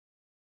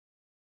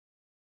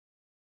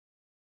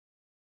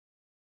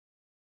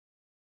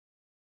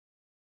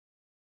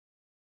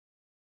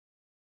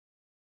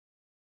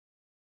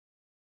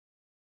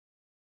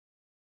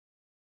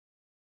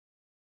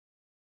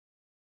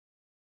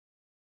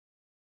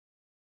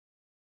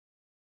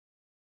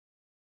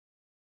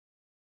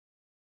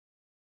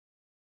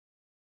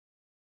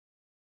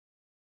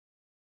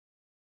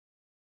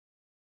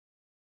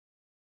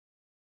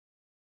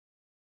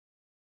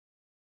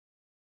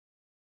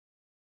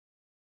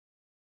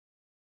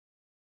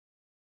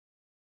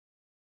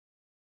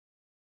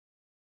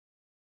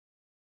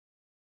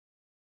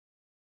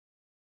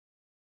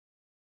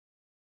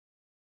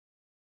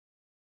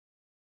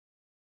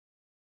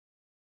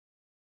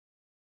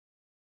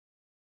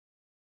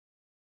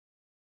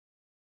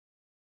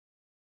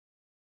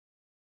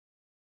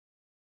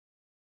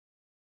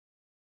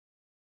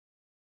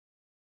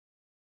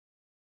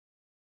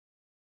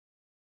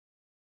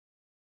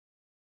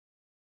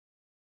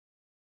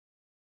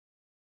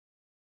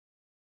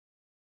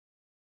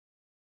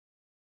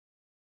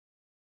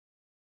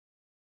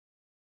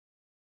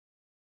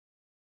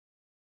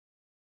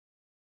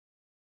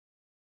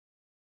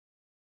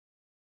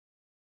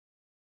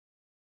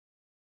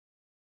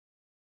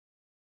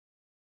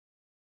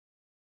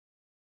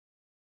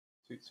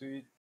Sweet,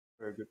 sweet.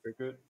 Very good, very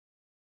good.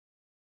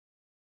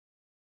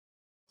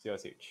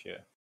 CRCH, yeah.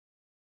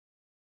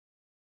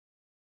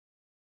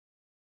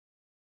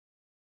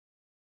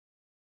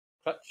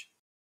 Clutch.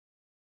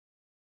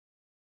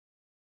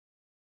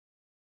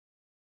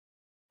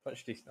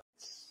 Clutch these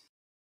nuts.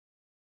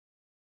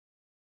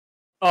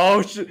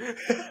 Oh shit!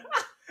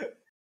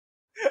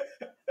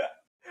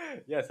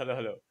 Yes, hello,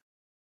 hello.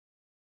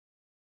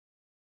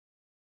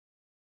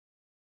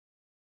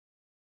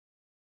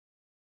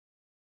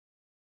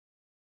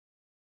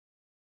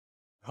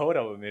 Hold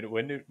on a minute.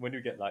 When do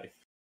you get live?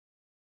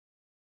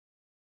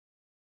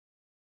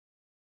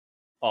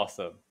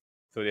 Awesome.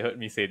 So they heard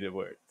me say the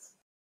words.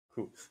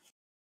 Cool.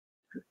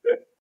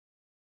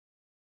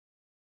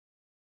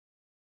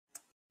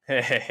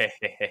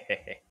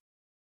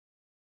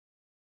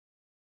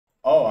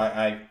 Oh,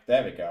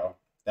 there we go.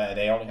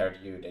 They only heard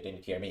you, they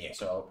didn't hear me.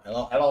 So,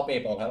 hello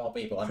people, hello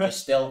people. I'm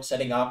just still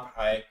setting up.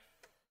 I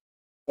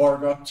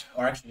forgot,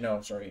 or actually, no,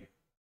 sorry.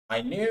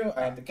 I knew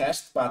I had the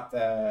cast, but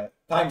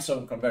time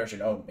zone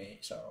conversion owned me,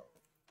 so.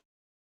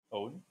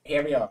 Own?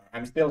 Here we are.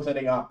 I'm still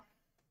setting up.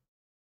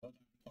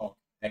 Oh,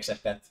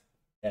 except that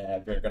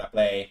we're gonna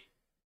play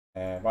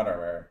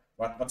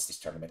what's this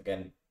tournament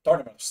again?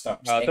 Tournament of Stars.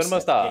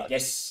 Tournament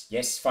Stars.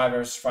 Yes, 5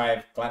 vs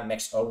 5, clan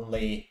next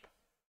only.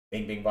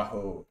 Bing bing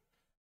wahoo.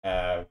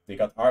 We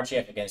got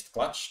RJF against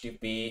Clutch, Div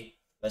B.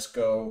 Let's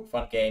go.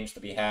 Fun games to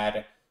be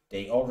had.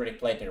 They already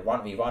played their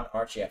 1v1.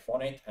 RJF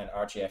won it, and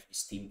RJF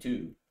is team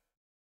 2.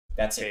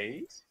 That's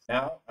it.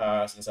 Now,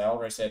 since I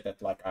already said that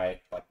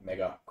I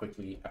mega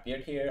quickly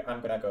appeared here,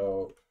 I'm gonna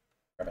go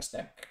grab a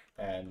snack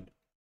and.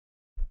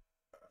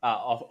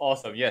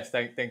 Awesome. Yes,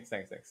 thanks.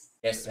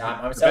 Yes,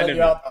 I'm selling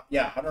you out.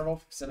 Yeah,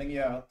 Honorable, selling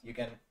you out. You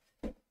can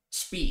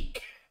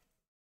speak.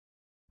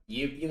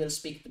 You will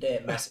speak to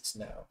the masses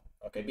now.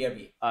 Okay,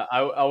 BRB.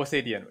 I will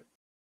say the N word.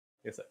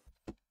 Yes, sir.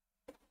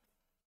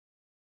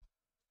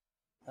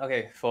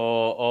 Okay,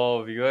 for all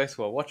of you guys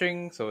who are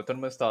watching, so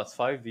tournament starts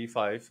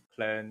 5v5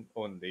 clan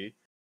only.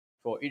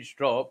 For each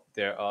drop,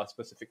 there are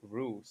specific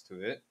rules to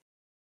it.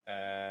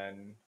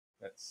 And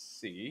let's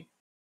see.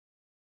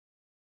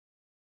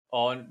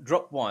 On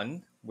drop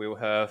 1, we'll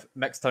have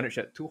max tonnage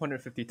at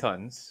 250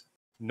 tons,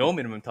 no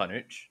minimum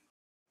tonnage.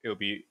 It will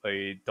be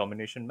a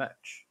domination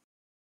match.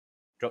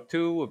 Drop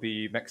 2 will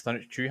be max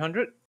tonnage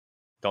 300,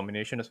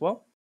 domination as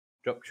well.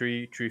 Drop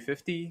 3,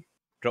 350.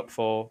 Drop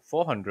 4,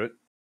 400.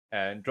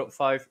 And drop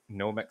 5,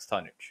 no max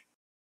tonnage.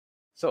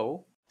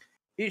 So,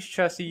 each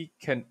chassis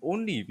can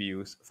only be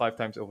used 5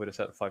 times over the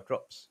set of 5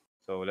 drops.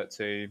 So let's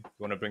say you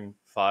want to bring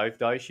 5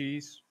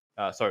 Daishis,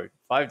 5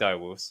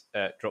 Direwolves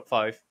at drop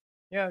 5.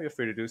 Yeah, you're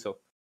free to do so.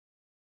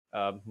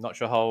 Not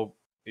sure how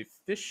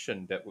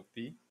efficient that would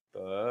be,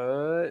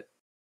 but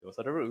those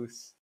are the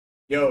rules.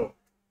 Yo,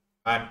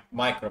 I'm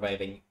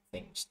microwaving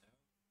things.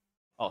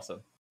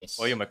 Awesome. Yes.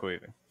 What are you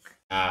microwaving?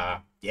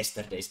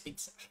 Yesterday's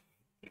pizza.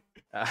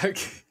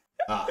 Okay.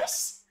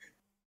 Yes.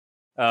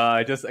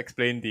 I just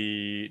explained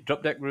the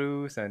drop deck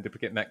rules and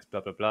duplicate max blah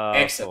blah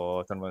blah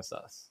for Tournament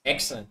Stars.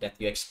 Excellent that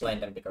you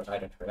explained them because I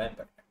don't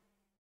remember.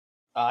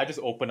 I just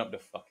opened up the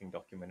fucking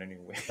document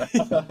anyway.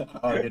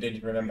 Oh, you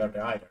didn't remember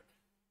the either.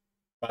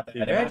 But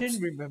I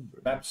didn't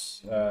remember.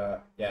 Maps,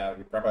 yeah,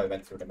 we probably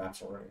went through the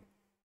maps already.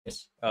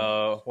 Yes.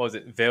 What was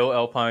it? Veil,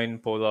 Alpine,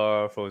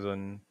 Polar,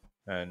 Frozen,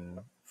 and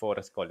what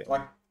does it call it?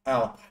 Like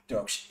Alp,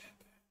 dog shit.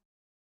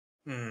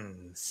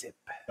 Sip.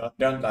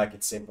 Don't like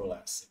it simple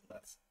as.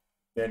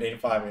 They're in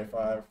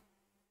 5v5.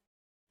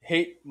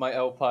 Hate my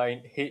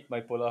Alpine, hate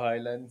my Polar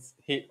Highlands,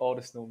 hate all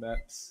the snow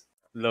maps.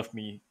 Love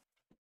me.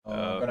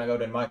 I'm gonna go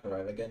to the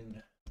microwave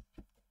again.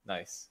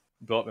 Nice.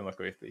 Blow up my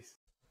microwave, please.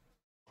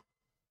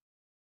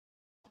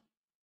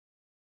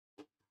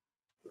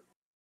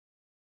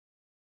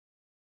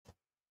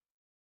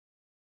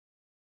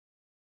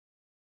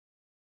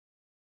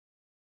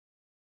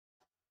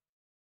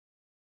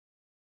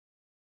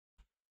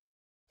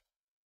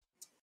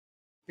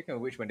 Speaking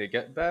of which, when they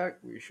get back,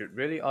 we should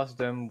really ask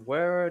them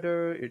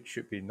whether it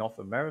should be North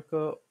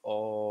America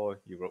or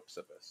Europe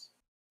servers.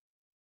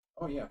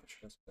 Oh yeah,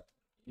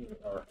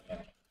 or,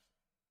 yeah.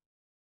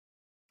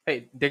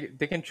 Hey,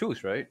 they can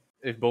choose, right?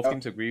 If both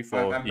teams agree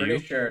for I'm pretty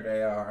sure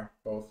they are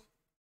both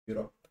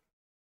Europe.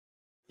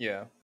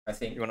 Yeah. I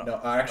think.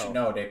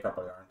 No, they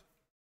probably aren't.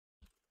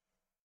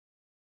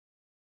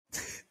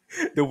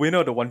 The winner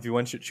of the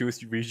 1v1 should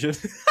choose region.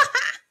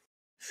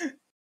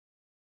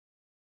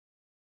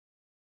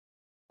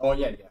 Oh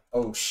yeah.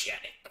 Oh shit.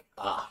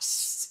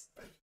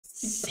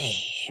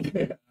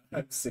 Same.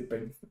 I'm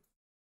sipping.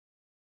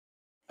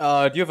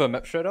 Do you have a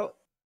map shred out?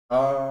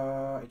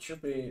 It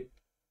should be.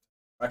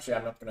 Actually,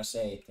 I'm not gonna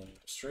say it in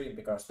the stream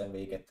because then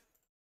we get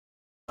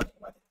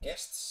uninvited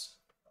guests.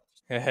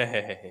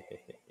 The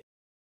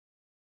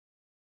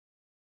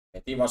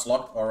team was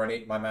locked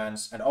already, my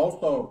mans, and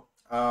also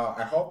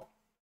I hope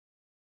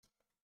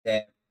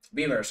the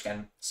viewers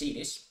can see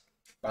this,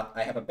 but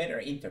I have a better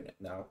internet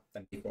now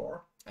than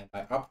before, and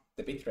I upped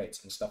the bit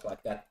rates and stuff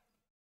like that.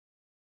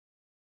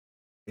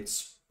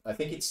 I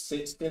think it's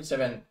still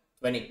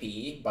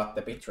 20p, but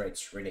the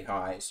bitrate's really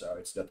high, so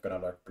it's not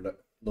gonna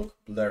look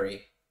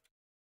blurry.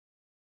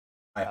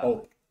 I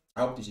hope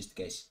this is the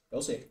case.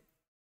 We'll see.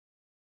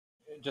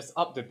 Just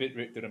up the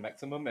bitrate to the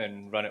maximum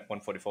and run at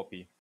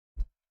 144p.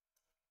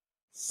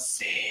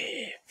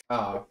 Save.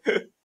 What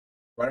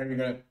are you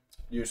gonna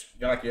use?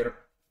 Like your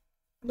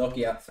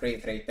Nokia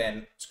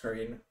 3310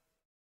 screen?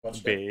 What's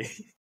B.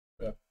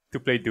 To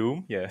play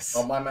Doom, yes.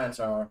 Oh, my mans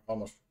are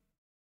almost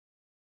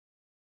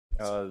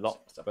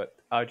locked, but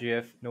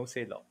RJF no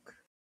say lock.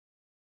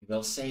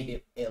 We'll say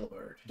the L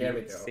word. There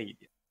we go. Say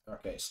it.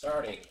 Okay,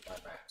 starting my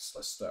mans.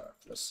 Let's start.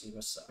 Let's see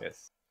what's up.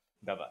 Yes.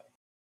 Bye-bye.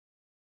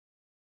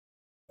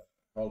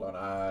 Hold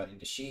on. In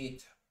the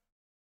sheet,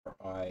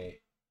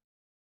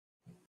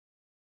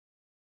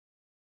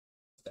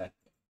 that.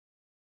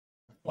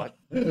 What?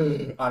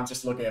 I'm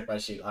just looking at my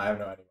sheet. I have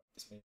no idea what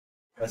this means.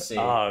 Let's see.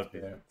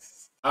 Never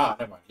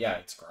mind. Yeah,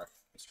 it's correct.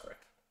 It's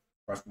correct.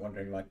 I was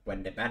wondering, like,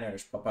 when the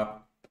banners pop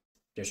up,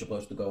 they're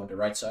supposed to go on the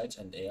right sides,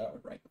 and they are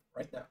right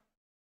now.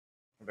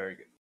 Very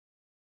good.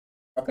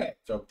 Okay,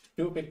 so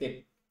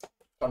 250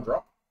 ton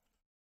drop.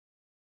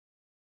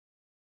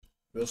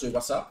 We'll see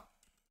what's up.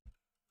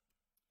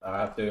 I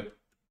have to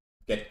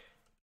get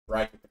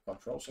right with the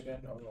controls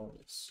again. Oh no,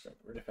 it's going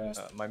really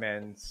fast. My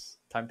man's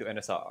time to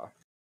NSR.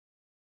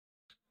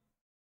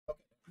 Okay.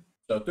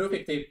 So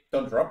 250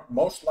 ton drop.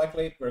 Most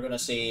likely we're gonna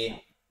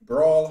see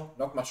brawl,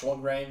 not much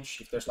long range.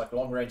 If there's like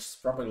long range, it's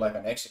probably like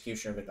an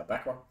execution with a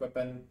backward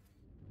weapon.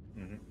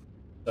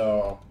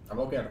 So I'm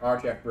looking at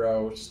RJF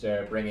Bros.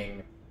 They're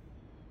bringing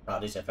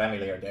this is a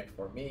familiar deck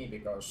for me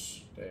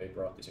because they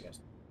brought this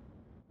against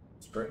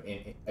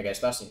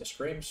us in the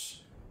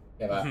scrims.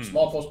 You have a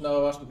small post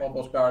Nova, small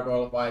post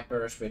Gargoyle,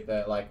 Vipers with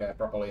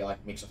properly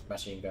like mix of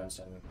machine guns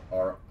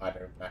or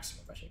either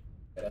maximum machine.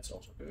 Yeah, that's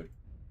also good.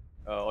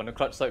 On the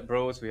clutch side,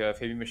 bros, we have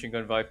heavy machine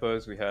gun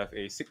Vipers, we have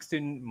a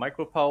 16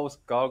 micro pulse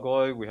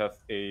Gargoyle, we have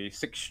a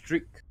 6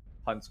 streak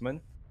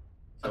Huntsman.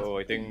 So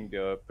I think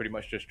they're pretty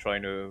much just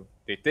trying to.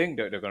 They think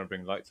that they're gonna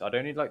bring lights. Are there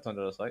any lights on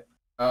the other side?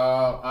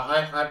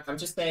 I'm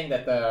just saying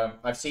that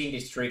I've seen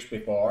these streaks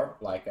before,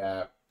 like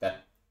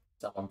that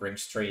someone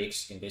brings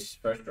streaks in this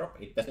first drop.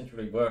 It doesn't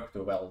really work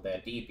too well. The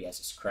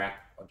DPS is crap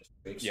on the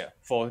streaks. Yeah,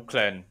 for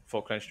clan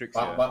streaks.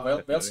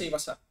 But we'll see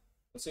what's up.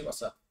 We'll see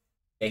what's up.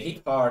 They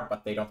hit hard,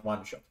 but they don't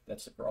one shot.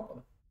 That's the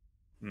problem.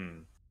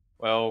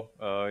 Well,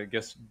 I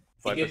guess.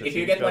 If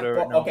you get like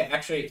okay,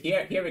 actually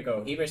here we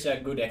go. Here is a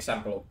good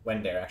example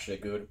when they're actually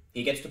good.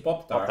 He gets to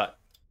pop dart.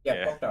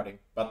 Yeah, pop darting.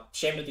 But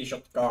shame that he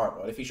shot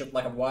Gargoyle. If he shot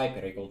like a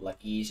Viper, he could like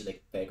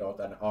easily take out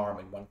an arm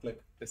in one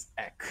clip. This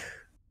Eck.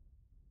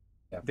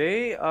 Yeah.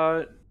 They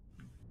are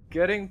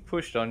getting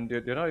pushed on.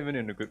 They're not even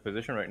in a good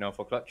position right now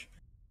for clutch.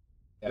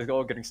 Yeah. They're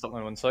all getting stuck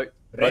on one side.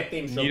 Red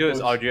team neither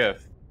is RJF.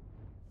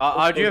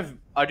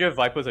 RJF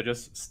Vipers are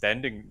just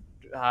standing.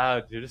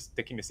 They're just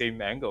taking the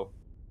same angle.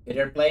 Yeah,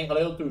 they're playing a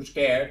little too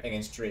scared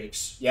against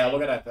streaks. Yeah,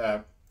 look at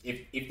that.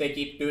 If they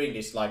keep doing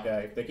this, like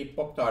if they keep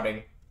pop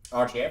darting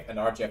RJF and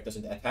RJF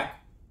doesn't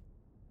attack,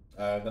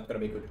 not gonna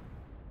be good.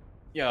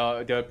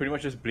 Yeah, they're pretty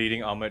much just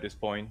bleeding armor at this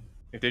point.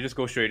 If they just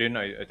go straight in,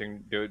 I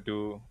think they'll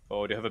do,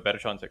 or they have a better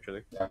chance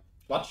actually. Yeah,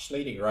 Clutch is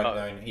leading right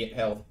now in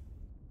health.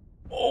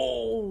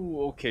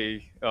 Oh,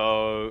 okay.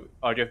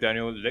 RJF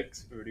Daniel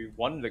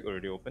one leg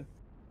already open.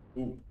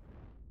 Ooh.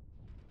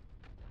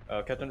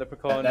 Captain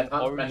Leprechaun. That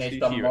Huntsman needs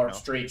some more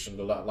streaks in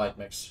the light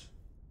mix.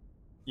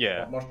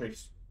 Yeah. More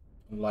streaks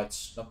on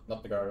lights,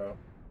 not the Gargoyle.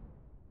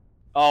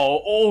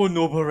 Oh,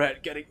 Noble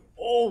Rat getting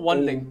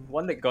one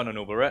leg gone on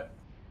Noble Rat.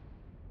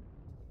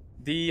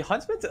 The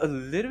Huntsman's a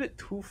little bit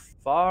too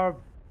far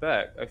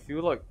back. I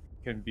feel like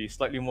can be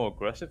slightly more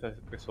aggressive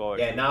as well.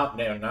 Yeah, now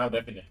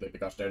definitely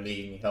because they're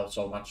leading health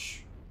so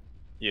much.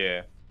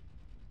 Yeah.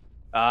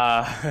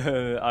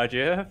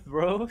 RJF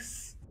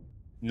bros.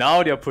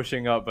 Now they're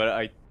pushing up, but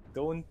I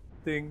don't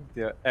think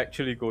they're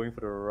actually going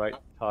for the right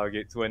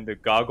targets when the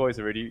Gargoyle is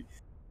already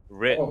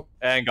red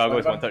and Gargoyle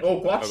is one touch. Oh,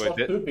 Clutch lost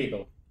two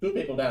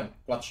people down.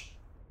 Clutch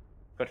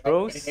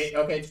bros.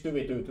 Okay, it's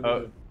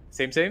 2v2.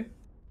 Same.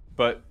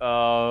 But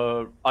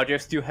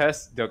RJF still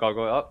has the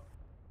Gargoyle up.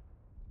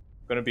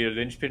 Gonna be a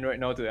linchpin right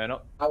now to end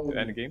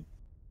the game.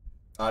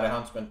 The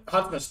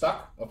Huntsman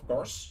stuck, of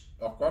course.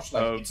 Like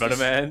brother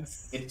man.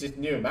 It's this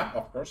new map,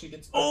 of course he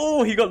gets stuck.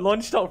 Oh, he got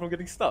launched out from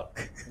getting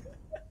stuck.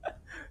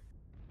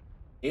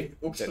 If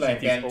Uxlane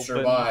can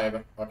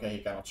survive, okay, he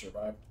cannot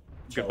survive.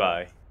 So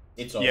goodbye.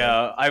 It's over.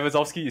 Yeah,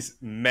 Ivazovsky is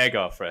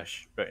mega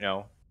fresh right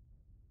now.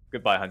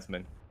 Goodbye,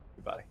 Huntsman.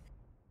 Goodbye.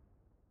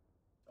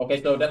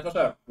 Okay, so that was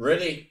a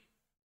really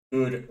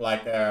good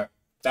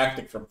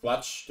tactic from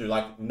Clutch to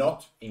like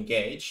not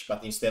engage,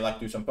 but instead like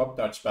do some pop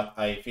darts. But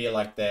I feel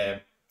like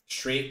the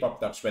Shriek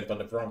pop darts went on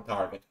the wrong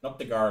target. Not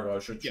the Gargoyle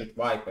should shoot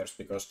Vipers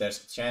because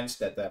there's a chance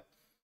that the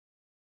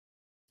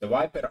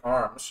Viper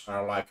arms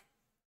are like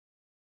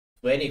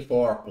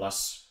 24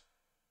 plus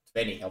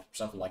 20 health,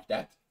 something like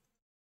that.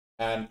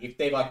 And if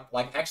they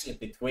like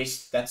accidentally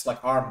twist, that's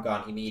like arm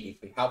gun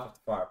immediately, half of the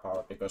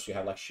firepower because you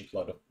have like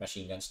shitload of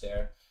machine guns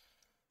there.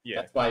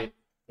 Yeah. That's why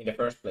in the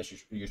first place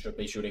you should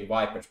be shooting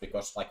Vipers,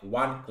 because like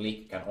one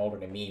click can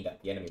already mean that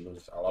the enemy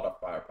loses a lot of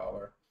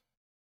firepower.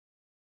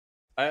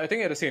 I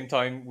think at the same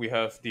time we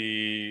have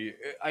the.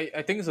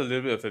 I think it's a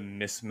little bit of a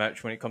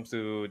mismatch when it comes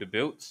to the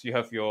builds. You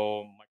have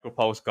your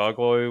micropulse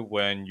gargoyle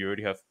when you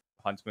already have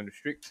huntsman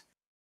restrict,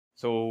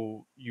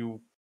 so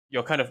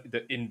you're kind of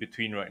the in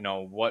between right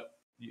now. What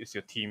is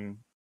your team,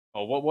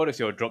 or what is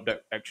your drop deck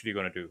actually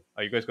gonna do?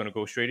 Are you guys gonna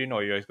go straight in, or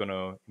are you guys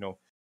gonna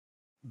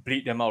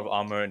bleed them out of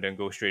armor and then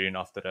go straight in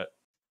after that?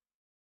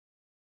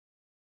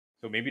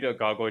 So maybe the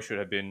gargoyle should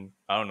have been,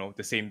 I don't know,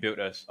 the same build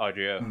as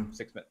RJF,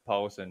 6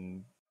 pulse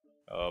and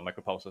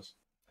micropulses.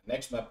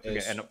 Next map So you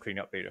is can end up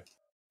cleaning up later.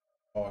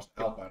 ToS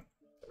Alpine.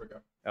 There we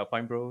go.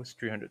 Alpine Bros,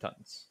 300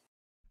 tons.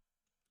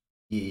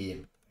 Yeah.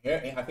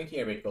 Here, I think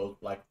here we could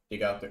like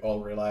dig out the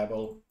all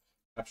reliable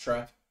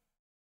abstract.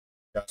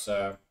 Because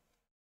a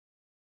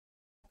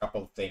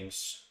couple of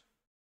things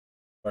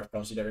worth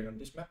considering on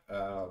this map.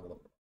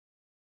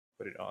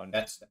 Put it on.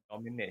 That's the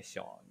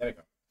domination. There we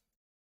go.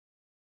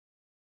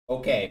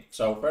 Okay,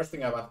 so first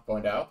thing I want to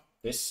point out,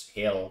 this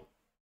hill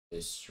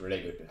is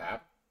really good to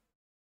have.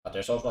 But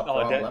there's also a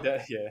problem.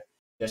 Yeah.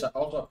 There's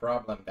also a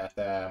problem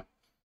that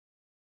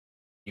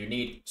you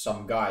need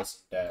some guys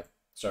in the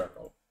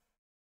circle.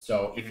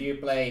 So if you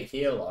play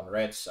hill on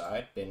red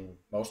side, then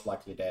most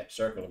likely the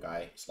circle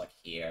guy is like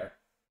here.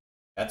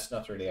 That's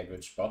not really a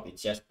good spot.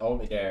 It's just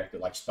only there to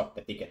like stop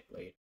the ticket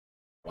bleed,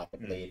 like the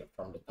bleed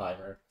from the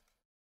timer.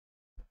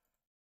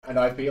 And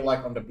I feel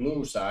like on the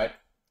blue side,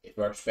 it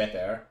works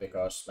better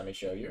because, let me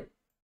show you.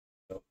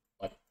 So,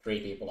 like 3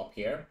 people up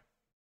here.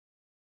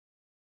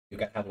 You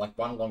can have like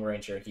one long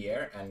ranger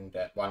here and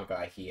one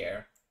guy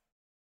here.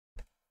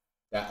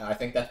 I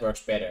think that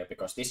works better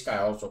because this guy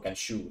also can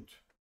shoot.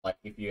 Like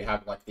if you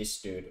have like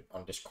this dude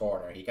on this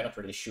corner, he cannot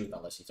really shoot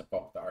unless it's a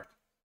pop dart.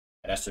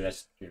 And as soon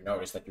as you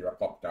notice that you're a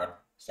pop dart,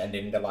 send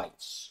in the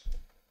lights.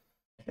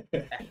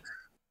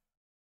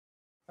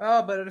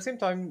 But at the same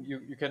time,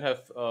 you can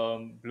have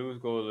blues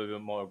go a little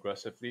bit more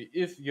aggressively.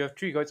 If you have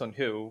 3 guys on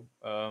hill,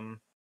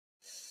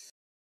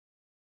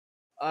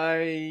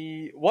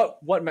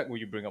 what mech will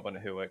you bring up on the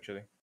hill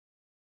actually?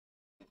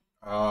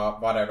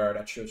 Whatever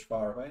that shoots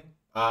far away.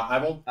 I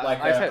will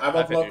like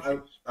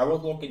I will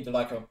look into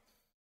like a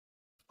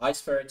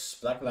Ice Ferrets,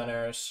 Black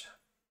Lanners,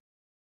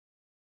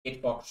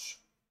 Hitbox.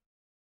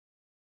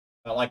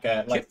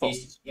 Like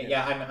these.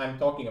 Yeah, I'm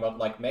talking about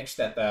like mechs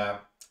that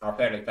are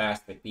fairly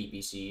fast with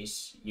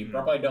PPCs. You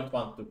probably don't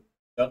want to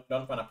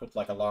put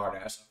like a lard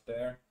ass up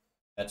there.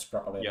 That's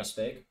probably a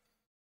mistake.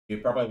 You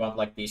probably want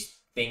like these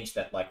things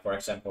that, like, for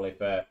example, if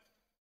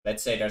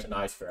let's say there's an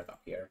Ice Ferret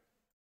up here,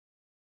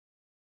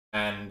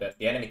 and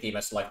the enemy team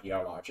has like the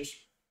largest,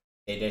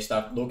 they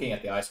start looking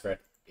at the Ice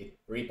Ferret. It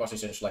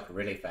repositions like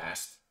really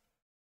fast.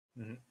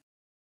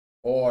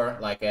 Or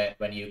like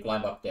when you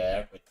climb up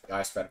there with the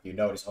Ice Ferret, you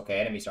notice, okay,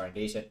 enemies are in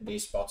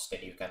these spots. Then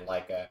you can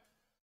like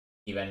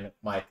even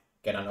might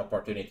get an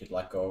opportunity to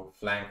like go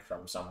flank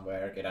from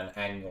somewhere, get an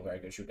angle where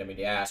you can shoot them in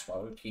the ass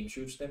while the team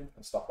shoots them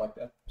and stuff like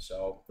that.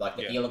 So like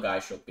the heal guy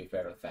should be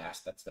fairly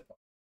fast. That's the point.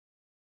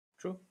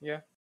 True.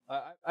 Yeah.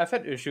 I've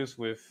had issues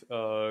with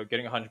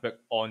getting a hunchback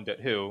on that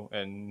hill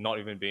and not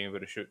even being able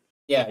to shoot.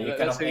 Yeah, you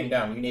cannot aim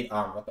down. You need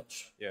arm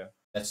weapons. Yeah.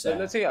 That's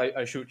let's say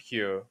I shoot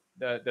here.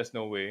 There's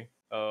no way.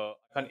 I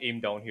can't aim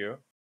down here,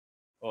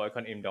 or I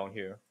can't aim down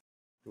here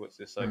towards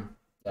this side.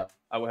 Yeah.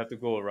 I would have to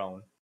go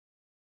around.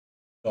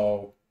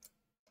 So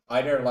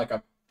either like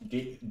a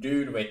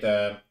dude with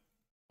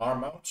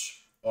arm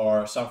mounts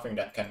or something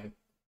that can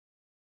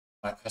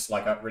has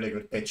like a really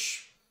good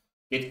pitch.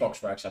 Hitbox,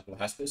 for example,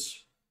 has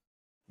this.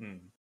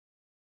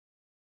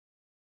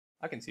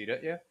 I can see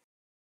that, yeah.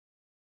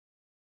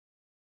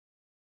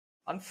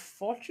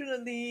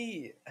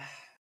 Unfortunately,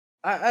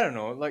 I don't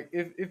know. Like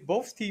if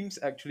both teams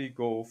actually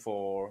go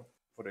for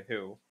the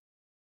hill,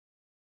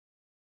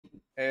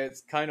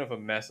 it's kind of a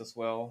mess as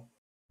well.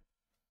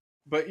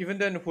 But even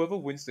then, whoever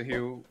wins the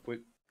hill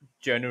would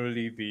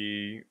generally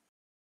be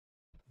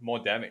more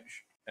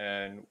damage,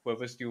 and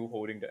whoever's still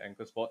holding the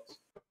anchor spots,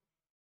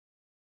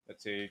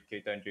 let's say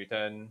K10,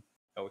 J10,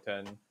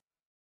 L10,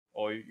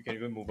 or you can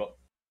even move up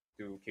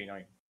to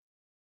K9.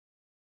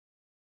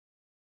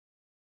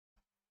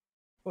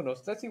 Who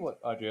knows? Let's see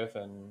what RJF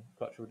and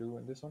Clutch will do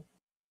in this one.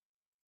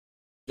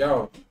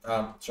 Yo,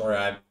 sorry,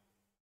 I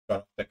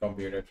got the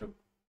computer to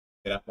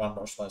get up one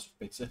more slice of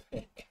pizza.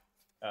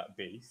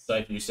 Base. So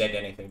if you said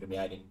anything to me,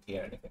 I didn't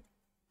hear anything.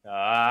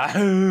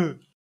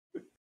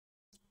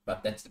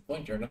 But that's the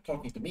point. You're not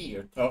talking to me.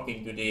 You're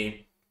talking to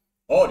the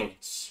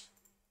audience.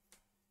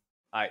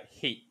 I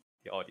hate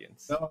the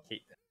audience. No.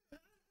 Hate them.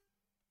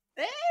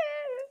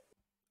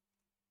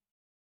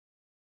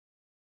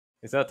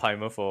 Is there a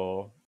timer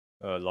for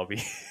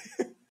lobby?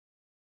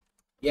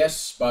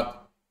 Yes,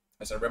 but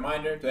as a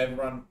reminder to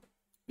everyone,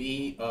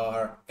 we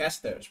are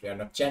casters. We are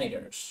not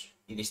janitors.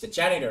 It is the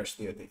janitor's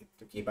duty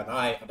to keep an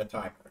eye on the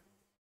timer.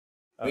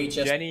 We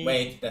just Jenny,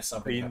 wait that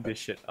something clean happens. this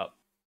shit up.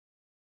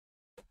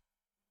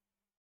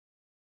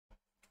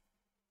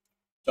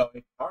 So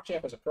if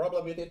RJF has a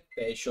problem with it,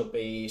 they should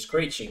be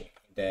screeching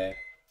in the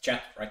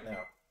chat right now.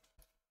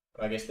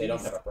 But I guess they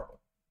don't have a problem.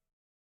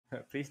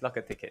 Please lock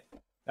a ticket.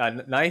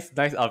 Nice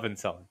oven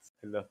sounds.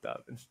 I love the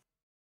oven.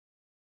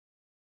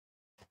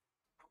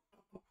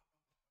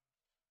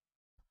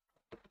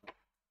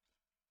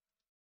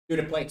 Dude,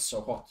 the plate's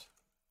so hot.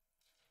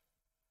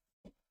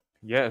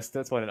 Yes,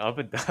 that's what an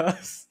oven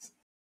does.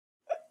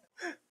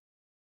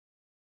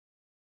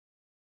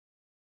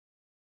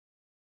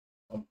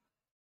 I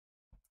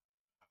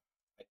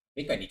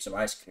think I need some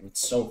ice cream.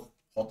 It's so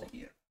hot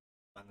here.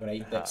 I'm gonna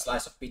eat the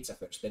slice of pizza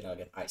first, then I'll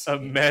get ice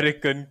cream.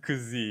 American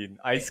cuisine.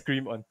 Ice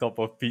cream on top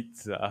of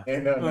pizza.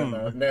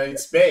 No,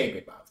 it's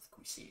baby mouth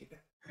cuisine.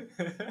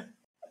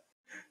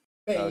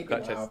 Baby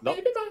mouth.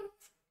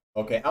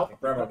 Okay, Alpha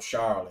Bravo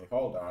Charlie.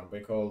 Hold on,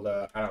 we could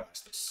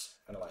analyze this.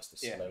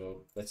 A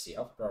little. Let's see,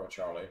 Alpha Bravo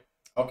Charlie.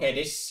 Okay,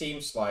 this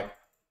seems like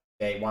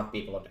they want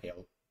people on the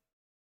hill.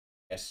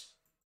 Yes.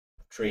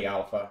 3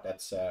 Alpha,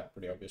 that's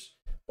pretty obvious.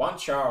 1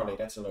 Charlie,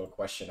 that's a little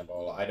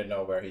questionable. I don't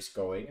know where he's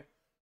going.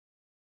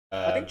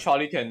 I think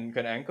Charlie can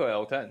anchor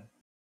L10.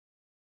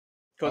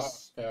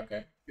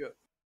 Okay.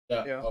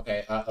 Yeah.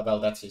 Okay, well,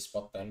 that's his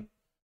spot then.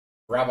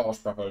 Bravo's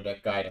probably the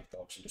guy that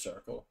talks in the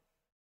circle.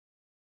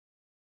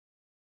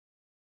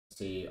 Let's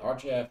see,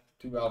 RJF,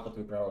 2 Alpha,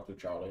 2 Bravo, 2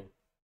 Charlie.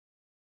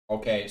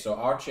 Okay, so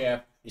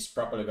RJF is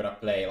probably gonna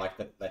play like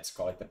the, let's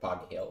call it the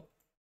Pug Hill.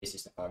 This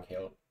is the Pug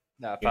Hill.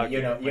 Nah,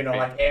 you know,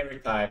 like every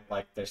time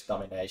like there's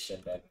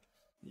domination, then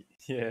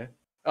yeah.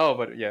 Oh,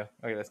 but yeah.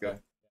 Okay, let's go.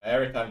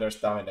 Every time there's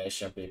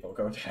domination, people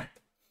go there.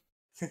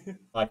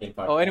 Like in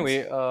oh,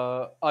 anyway,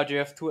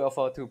 RJF 2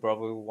 Alpha 2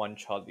 Bravo 1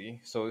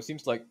 Charlie. So it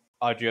seems like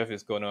RJF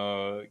is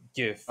gonna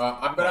give.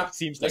 I'm gonna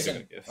seems listen.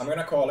 Like give. I'm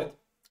gonna call it.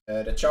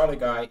 The Charlie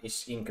guy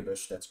is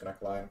Incubus that's gonna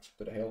climb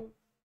to the hill.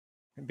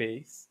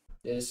 Base.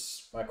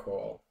 This my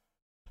call.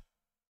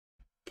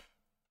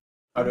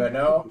 How do I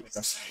know? Because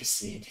I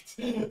see it.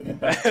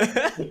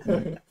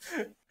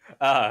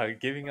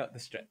 Giving up the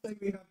strength.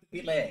 We have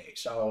the delay,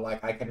 so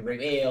like I can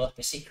reveal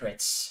the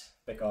secrets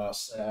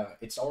because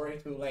it's already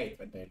too late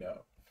when they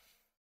know.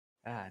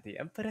 The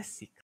Emperor's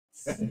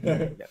secrets.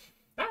 Yep.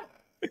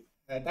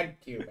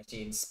 Thank you,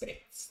 Machine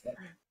Spirits.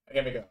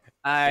 Here we go.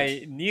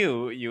 I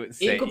knew you would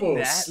say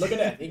Incubus. that. Look at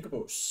that,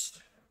 Incubus.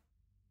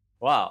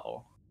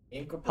 Wow.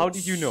 Incubus. How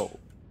did you know?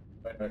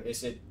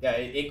 Is it? Yeah,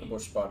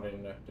 Incubus spawned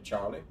in the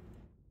Charlie.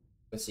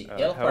 Let's see.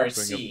 Hellfire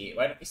C.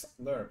 Why is that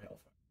Lerm Hellfire?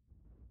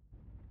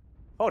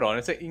 Hold on,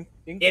 it's an ink.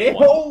 It is.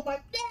 Oh my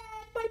man!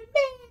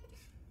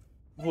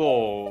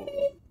 Whoa.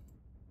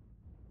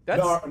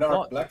 That's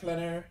not Black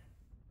Lanner.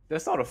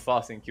 That's not a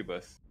fast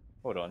Incubus.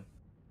 Hold on.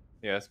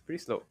 Yeah, it's pretty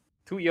slow.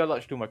 2 ER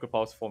large, 2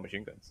 micropulse, 4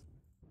 machine guns.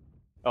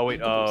 Oh wait,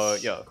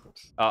 yeah.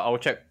 I'll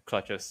check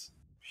clutches.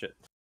 Shit.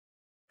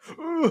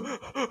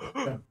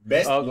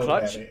 Best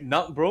clutch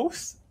Nuck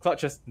bros.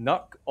 Clutches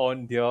Nuck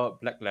on their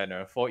Black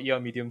Lanner. 4 ER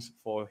mediums,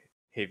 4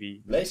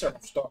 heavy. Laser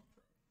stop.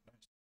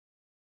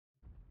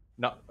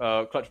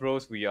 Clutch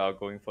bros, we are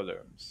going for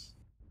Lerms.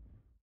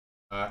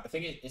 I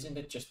think isn't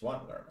it just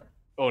 1 Lermer?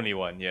 Only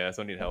 1, yeah, it's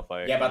only the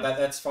Hellfire. Yeah, but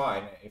that's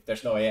fine. If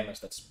there's no AMS,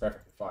 that's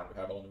perfectly fine.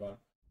 We have only 1.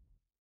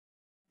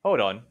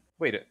 Hold on.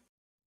 Wait.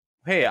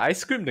 Hey, I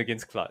screamed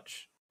against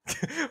Clutch.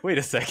 Wait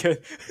a second.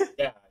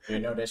 Yeah, you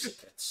know the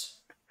secrets.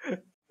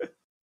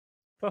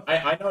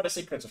 I know the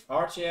secrets of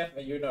RJF,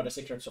 and you know the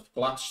secrets of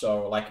Clutch,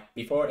 so like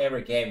before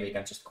every game we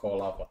can just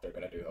call out what they're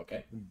gonna do,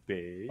 okay?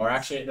 Base. Or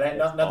actually,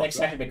 not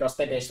exactly, because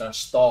then they start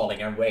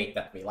stalling and wait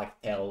that we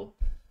like tell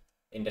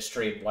in the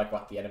stream like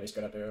what the enemy's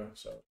gonna do,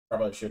 so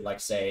probably should like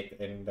say it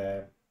in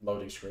the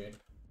loading screen.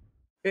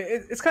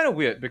 It's kind of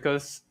weird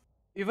because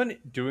even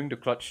during the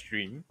Clutch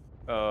scrim,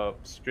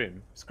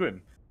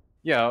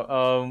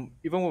 yeah,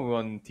 even when we were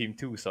on Team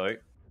 2 side,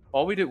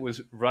 all we did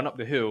was run up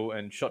the hill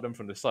and shot them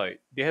from the side.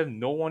 They have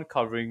no one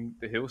covering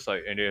the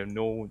hillside, and they have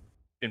no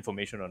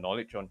information or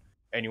knowledge on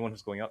anyone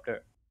who's going up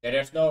there. Yeah,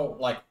 there's no,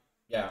 like,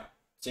 yeah,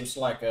 seems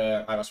like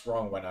I was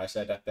wrong when I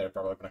said that they're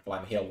probably going to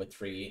climb a hill with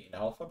 3 in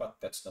Alpha, but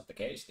that's not the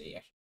case. They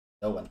actually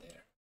no one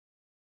there.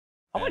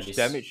 How much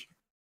damage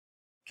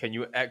can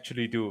you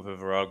actually do with a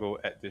Virago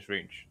at this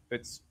range?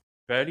 It's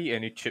barely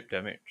any chip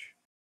damage.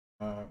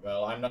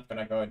 Well, I'm not going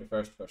to go in the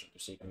first person to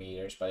see the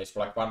meters, but it's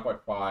like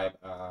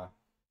 1.5.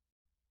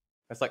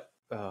 That's like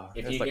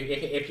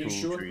if you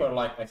shoot 3. for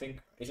like, I think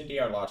isn't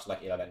ER large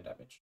like 11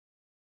 damage?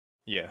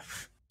 Yeah.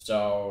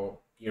 So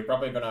you're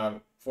probably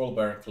gonna full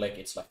burn click.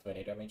 It's like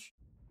 20 damage.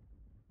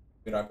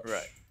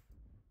 Right.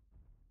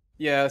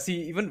 Yeah.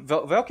 See, even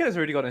Valkyrie has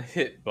already gotten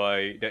hit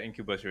by that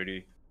Incubus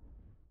already.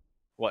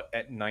 What,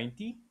 at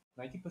 90%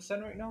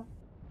 right now?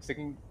 It's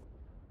taking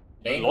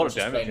a lot of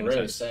damage.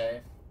 Really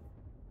safe.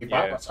 If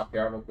I was up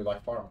here, I would be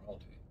like farming all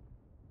day.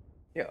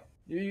 Yeah,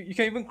 you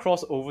can even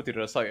cross over to the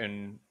other side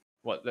and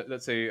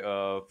let's say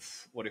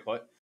what do you call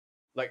it,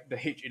 like the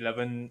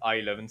H11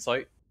 I11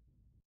 site,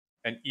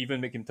 and even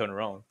make him turn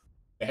around.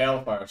 The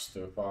Hellfire's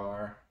too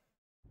far.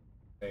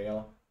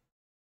 Fail.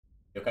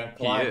 You can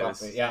climb up.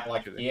 Yeah,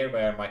 like actually. Here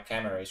where my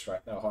camera is right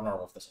now.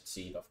 Honorwolf doesn't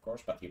see it, of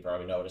course, but you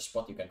probably know the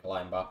spot. You can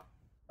climb up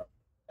from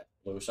that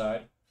blue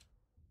side.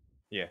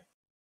 Yeah.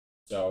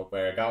 So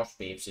where Gauss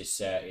Peeps is,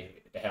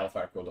 the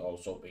Hellfire could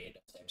also be in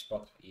the same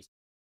spot,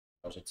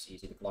 because it's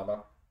easy to climb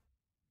up.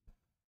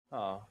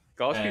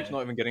 Gauss keeps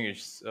not even getting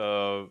his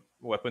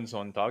weapons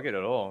on target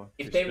at all.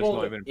 If It's they just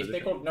not even in if they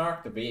position. could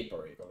narc the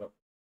Viper, it would look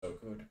so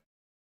good.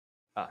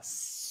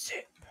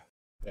 Sip.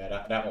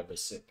 Yeah, that would be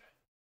sip.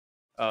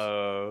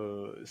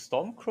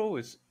 Stormcrow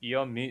is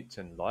ER meats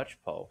and large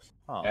pulse.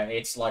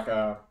 It's like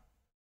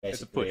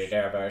basically push.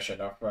 their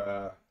version of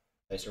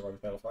Laser One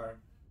Hellfire.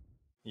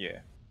 Yeah.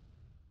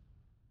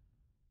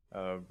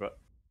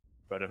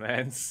 Brother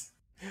mans.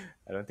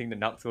 I don't think the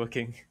knock's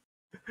working.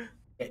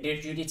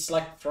 Dude, it's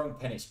like throwing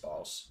tennis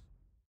balls.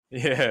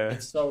 Yeah.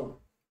 It's so...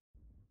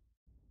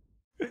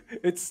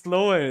 It's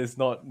slow and it's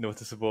not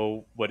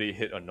noticeable whether you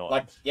hit or not.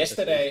 Like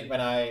yesterday when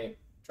I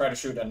tried to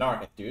shoot a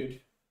narc at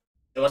dude,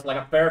 it was like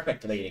a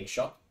perfect leading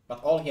shot,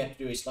 but all he had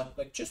to do is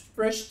like just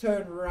press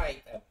turn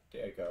right, and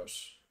there it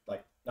goes.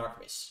 Like narc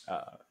miss.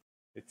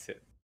 It's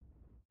hit.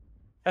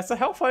 Has the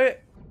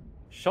Hellfire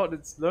shot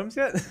its lerms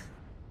yet?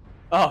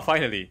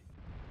 Finally.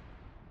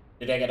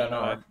 Did I get a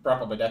narc?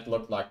 Probably that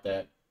looked like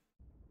the...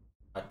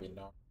 Might be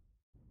narc.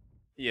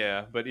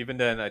 Yeah, but even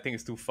then, I think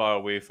it's too far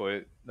away for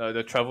it.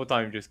 The travel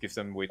time just gives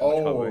them way too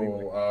much cover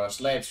anyway.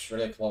 Slave's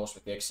really close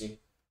with the XC.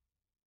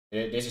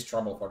 This is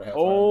trouble for the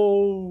Hellfire.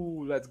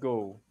 Oh, let's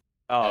go.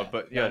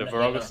 But yeah, the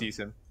Virago sees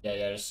him. Yeah,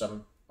 there's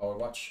some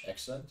Overwatch.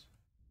 Excellent.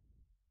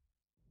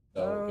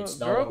 So it's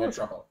no longer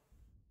trouble.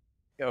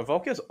 Yeah,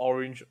 Valkyria's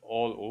orange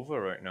all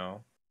over right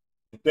now.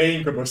 The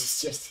Incubus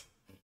is just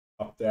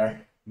up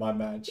there. My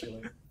man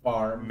chilling.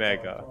 Farm.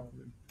 Mega.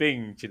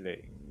 Bing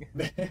chilling.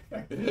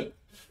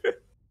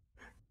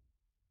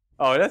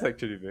 Oh, that's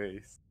actually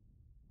base.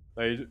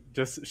 Like,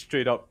 just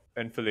straight up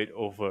enfilade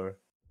over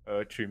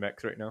 3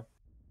 max right now.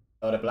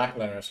 Oh, the Black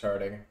Lantern is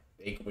hurting.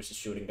 The Incubus is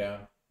shooting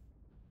down.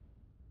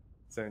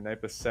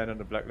 79% on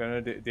the Black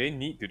Lantern. They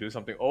need to do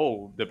something.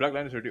 Oh, the Black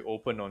Lantern is already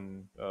open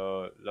on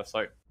left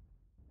side.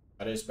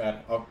 That is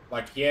bad. Oh,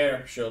 like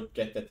here, should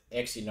get that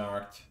Exi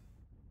narked.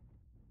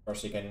 Of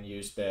course, you can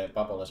use the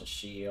bubble as a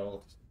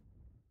shield.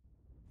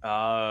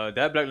 That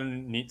Black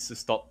Lantern needs to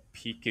stop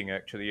peeking,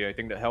 actually. I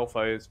think that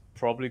Hellfire is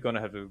probably gonna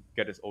have to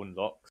get its own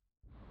locks.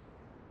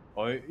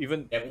 Or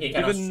even... Yeah, he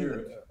cannot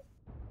shoot.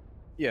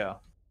 Yeah.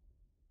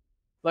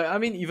 Like, I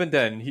mean, even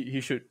then, he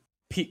should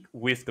peek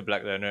with the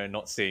Black Lantern and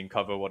not stay in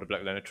cover while the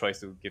Black Lantern tries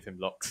to give him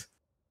locks.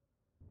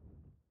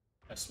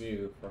 That's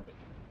view from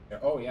it.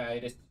 Oh yeah,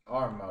 it is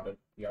arm mounted.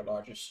 We are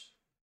largest.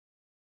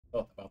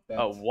 Thought about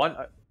that.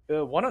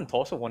 One on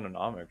torso, one on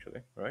arm,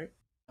 actually, right?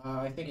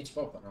 I think it's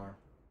both on arm.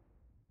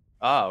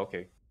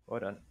 Okay. Well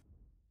done.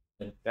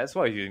 That's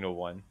why you know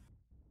one.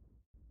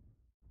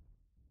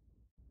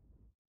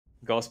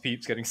 Gauss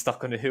Peeps getting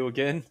stuck on the hill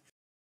again.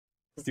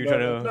 Still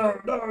trying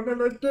to... No,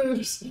 like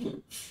this!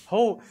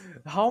 How...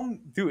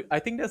 Dude, I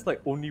think there's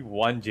like only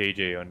one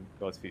JJ on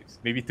Gauss Peeps.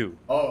 Maybe 2.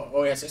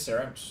 Oh yes,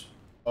 SRMs.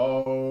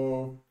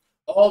 Oh,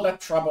 all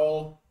that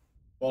trouble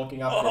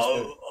walking up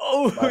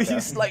this... you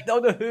slide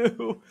down the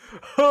hill!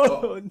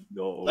 Oh,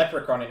 no!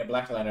 Leprechaun in the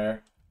Black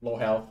Lantern. Low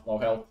health.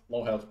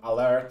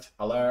 Alert.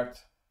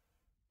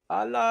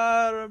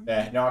 Alarm!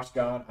 The Narc's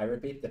gone. I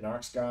repeat, the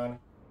Narc's gone.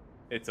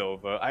 It's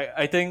over.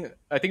 I think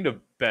the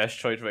best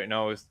choice right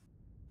now is...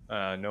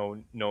 no,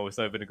 it's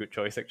not even a good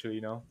choice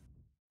actually now.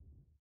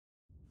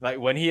 Like,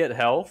 when he had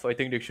health, I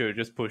think they should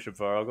just push the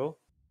Virago.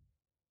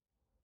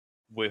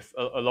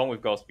 Along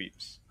with Gauss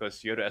Peeps.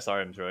 Because you have the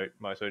SRMs, right?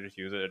 Might as well just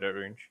use it at that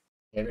range.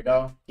 Here we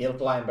go. Hill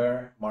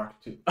Climber, Mark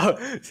II.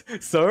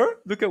 Sir,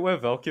 look at where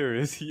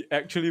Valkyrie is. He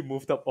actually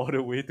moved up all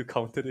the way to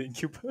counter the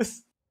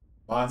Incubus.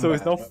 So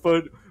it's now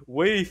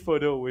way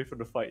further away from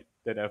the fight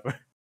than ever.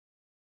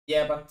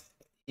 Yeah, but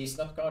he's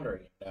not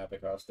countering it now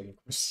because the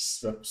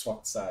Incubus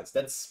swapped sides.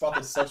 That spot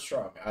is so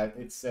strong.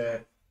 It's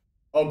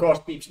oh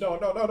gosh, Peeps! No!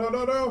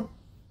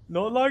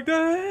 Not like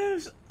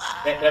this.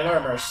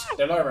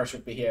 The Lurmer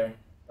should be here,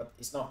 but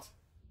he's not.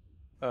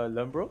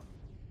 Lumbro?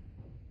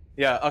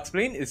 Yeah,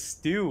 Uxplane is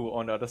still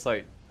on the other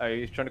side.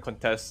 He's trying to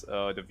contest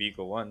the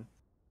Vigo one.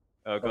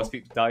 Gauss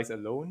Peeps dies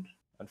alone,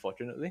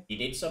 unfortunately. He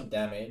did some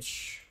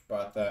damage,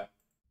 but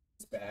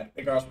it's bad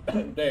because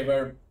they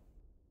were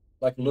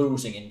like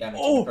losing in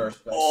damage in the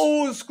first place.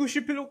 Oh,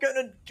 Squishy Pillow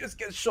Cannon just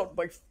gets shot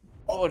by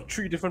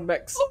 3 different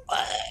mechs.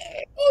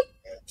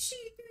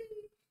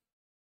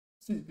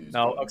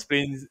 Now,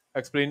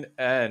 Explain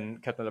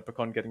and Captain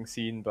Leprechaun getting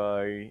seen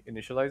by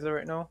Initializer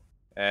right now,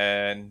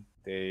 and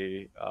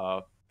they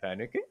are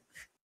panicking.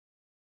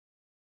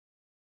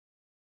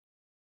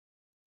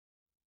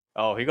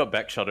 Oh, he got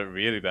backshotted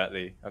really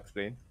badly,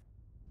 Explain.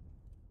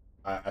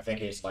 I think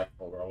he's like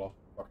overall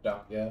fucked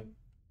up, yeah.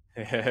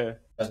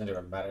 Doesn't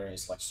even matter,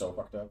 he's like so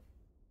fucked up.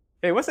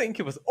 Hey, what's the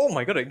Incubus? Oh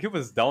my god, the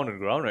Incubus is down on the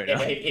ground right now.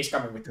 He's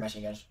coming with the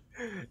machine guns.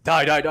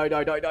 Die.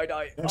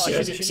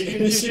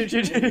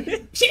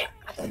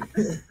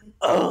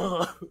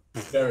 Oh,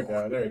 shit. There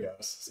we go.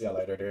 See ya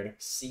later, dude.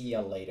 See ya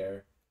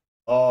later.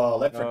 Oh,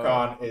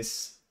 Leprechaun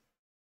is...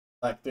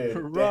 Like,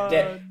 dude,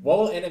 the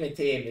whole enemy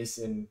team is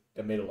in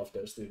the middle of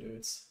those two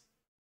dudes.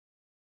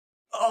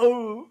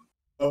 Oh,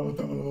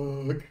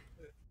 dog.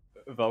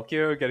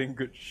 Valkyr getting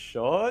good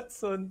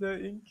shots on the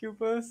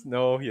Incubus?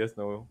 No, he has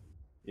no.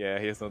 Yeah,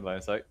 he has no line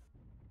of sight.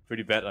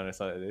 Pretty bad line of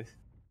sight at this.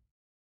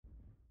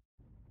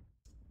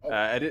 Oh.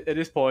 At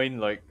this point,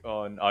 like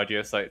on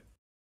RJF side,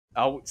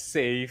 I would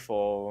say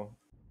for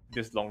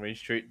this long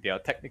range trade, they are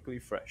technically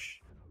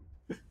fresh.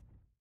 I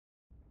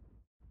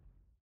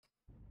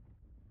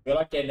feel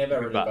like they never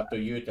really But got to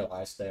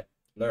utilize the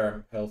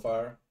Lerm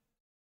Hellfire.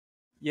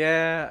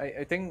 yeah,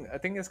 I think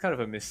it's kind of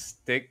a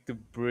mistake to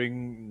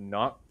bring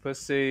Knock per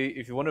se.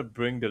 If you want to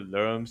bring the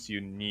Lerms,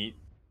 you need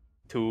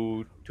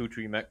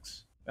three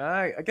max.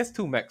 I guess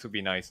 2 max would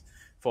be nice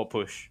for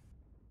push,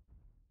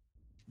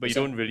 but you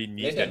don't really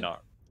need the Listen,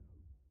 Knock.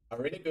 a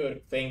really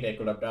good thing they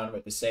could have done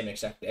with the same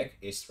exact deck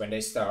is when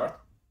they start,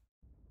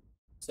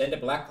 send the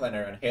Black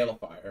Lantern and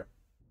Hellfire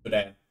to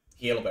the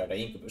hill where the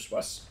Incubus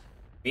was.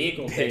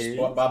 Vehicle takes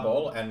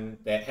Bubble and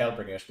the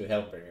Hellbringers do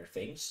Hellbringer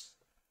things.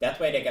 That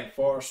way they can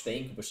force the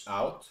Incubus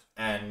out,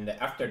 and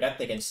after that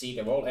they can see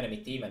the whole enemy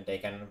team and they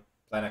can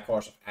plan a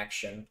course of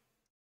action.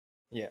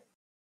 Yeah.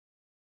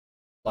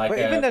 Like, but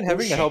even then,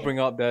 having the pushing-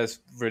 Hellbringer up there is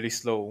really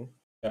slow.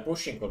 The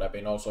pushing could have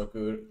been also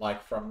good,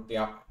 like from the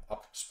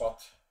up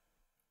spot.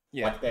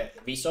 Yeah.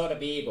 Like we saw the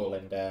vehicle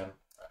and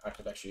I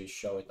could actually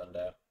show it on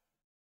the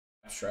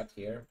abstract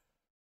here.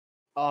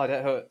 Oh,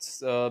 that hurts.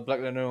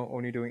 Black Lantern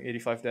only doing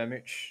 85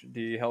 damage.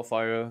 The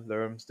Hellfire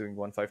Lerm's doing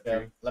 153.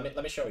 Yeah,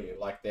 let me show you.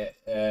 Like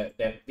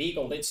the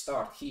vehicle did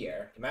start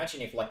here.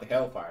 Imagine if like the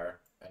Hellfire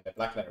and the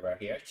Black Lantern were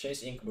here,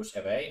 chase Incubus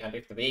away, and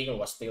if the vehicle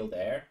was still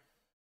there.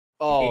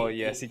 Oh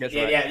yes, he gets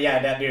right.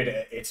 Yeah, that dude,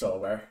 it's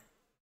over.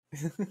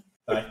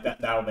 Like that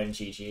would have been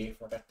GG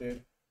for that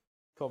dude.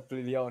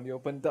 Completely out in the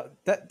open.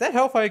 That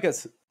Hellfire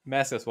gets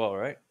mass as well,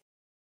 right?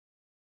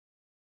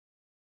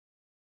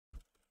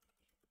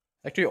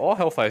 Actually, all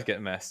Hellfires get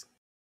mass.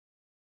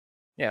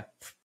 Yeah.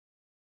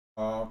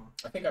 I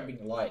think I'm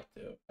being lied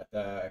to.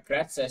 But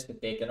Krat says that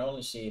they can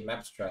only see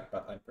map strat,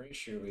 but I'm pretty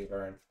sure we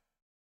weren't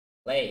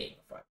playing.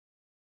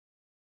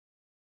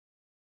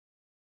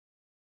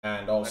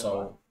 And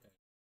also,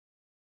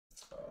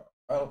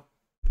 well,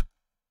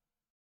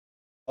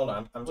 hold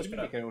on. I'm just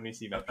gonna. You can only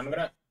see map. I'm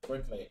gonna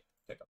quickly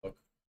take a look.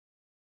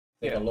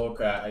 Take a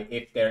look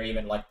if they're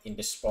even like in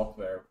the spot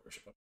where we're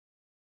supposed.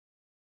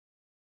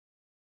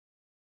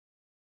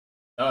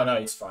 No,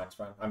 it's fine. It's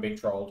fine. I'm being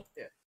trolled.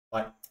 Yeah.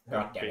 Like,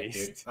 god damn it,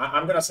 dude.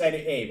 I'm gonna say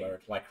the A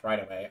word like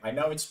right away. I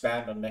know it's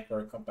banned on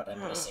network, but I'm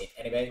gonna say it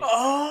anyway.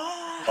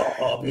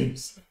 Oh,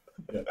 please.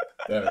 Yeah,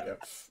 there we go.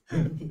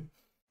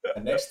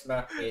 The next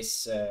map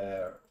is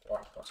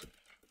what was it?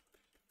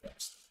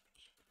 Next.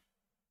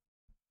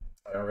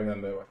 I don't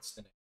remember what's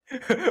the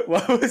name.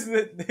 What was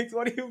the next?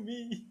 What do you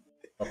mean?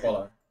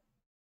 Polar.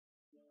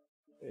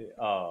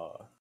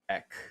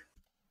 Ek.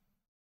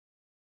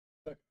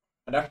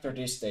 And after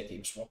this, they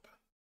team swap.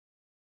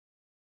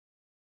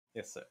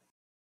 Yes, sir.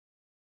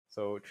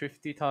 So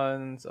 50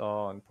 tons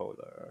on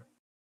Polar.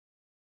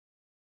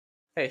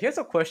 Hey, here's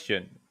a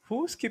question.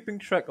 Who's keeping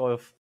track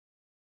of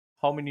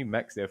how many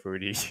mechs they've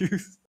already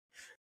used?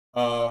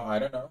 I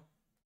don't know.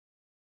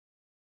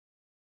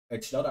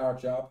 It's not our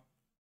job.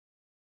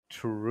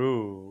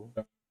 True.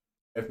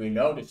 If we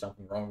know there's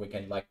something wrong, we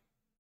can like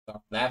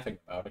stop laughing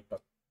about it,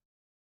 but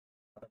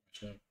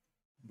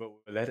we'll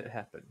let it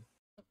happen.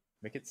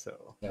 Make it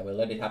so. Yeah, we'll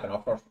let it happen.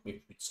 Of course,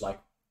 it's like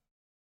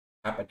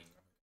happening.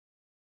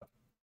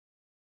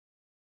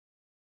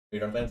 We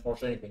don't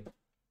enforce anything.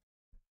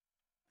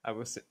 I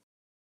will sit.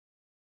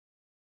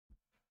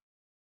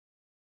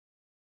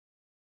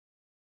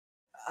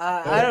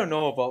 I don't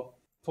know about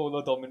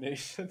Polar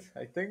domination.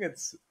 I think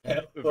it's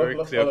a very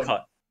clear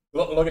cut.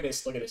 Look at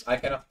this. Look at this. I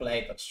cannot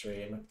play it on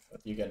stream,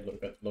 but you can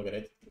look at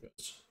it.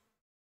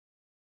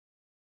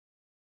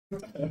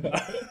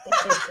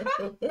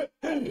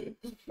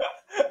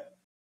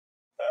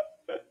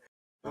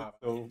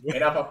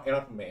 Enough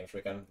of memes.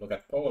 We can look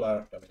at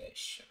Polar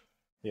domination.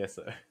 Yes,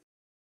 sir.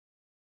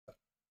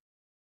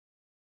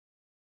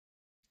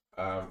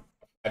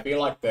 I feel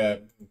like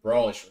the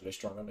brawl is really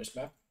strong on this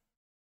map.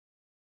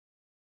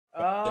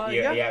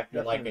 You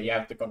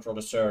have to control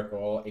the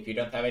circle. If you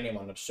don't have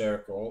anyone on the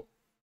circle,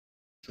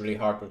 it's really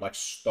hard to like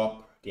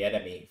stop the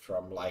enemy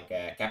from like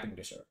capping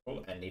the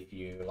circle. And if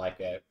you like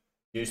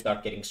do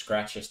start getting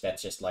scratches,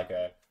 that's just like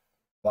a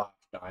walk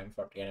time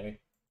for the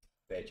enemy.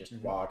 They just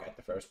walk at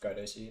the first guy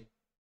they see.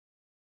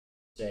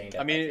 Saying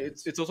that, I mean,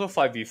 it's also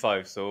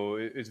 5v5, so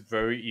it's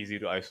very easy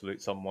to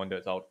isolate someone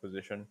that's out of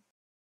position.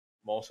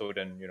 More so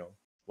than, you know,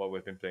 what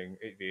we've been playing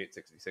 8v8,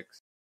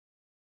 6v6.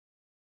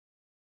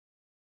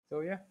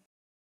 So yeah.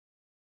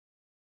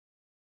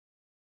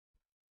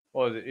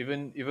 Well,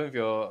 even if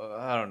you're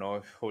I don't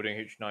know, holding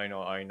H9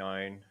 or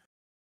I9,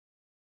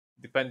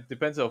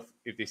 depends of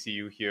if they see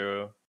you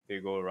here, they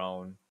go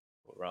around.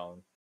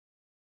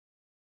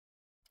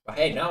 But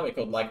hey, now we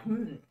could like,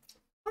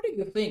 what do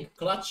you think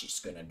Clutch is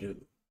gonna do?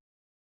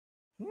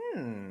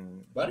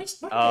 What are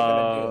they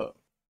gonna do?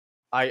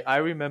 I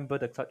remember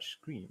the Clutch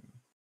scream.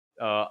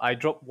 I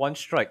dropped 1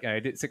 strike and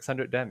I did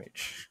 600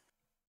 damage.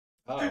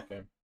 Oh,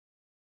 okay.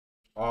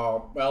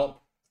 Oh,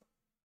 well,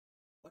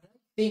 what I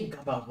think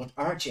about what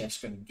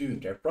RJF's gonna do.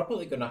 They're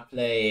probably gonna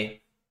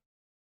play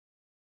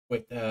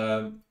with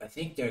I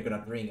think they're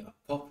gonna bring a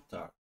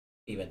Pop-Tart,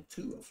 even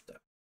 2 of them.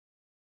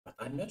 But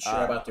I'm not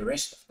sure about the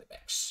rest of the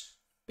decks.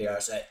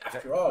 Because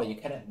after all, you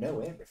cannot know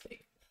everything.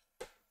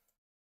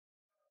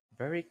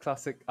 Very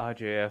classic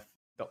RJF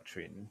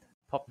doctrine.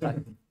 Pop that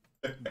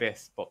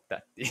best pop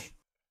that.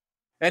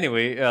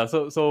 Anyway,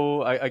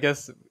 so I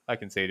guess I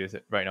can say this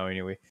right now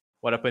anyway.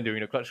 What happened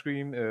during the clutch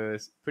scream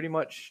is pretty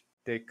much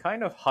they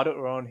kind of huddled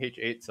around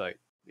H8 side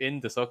in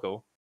the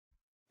circle.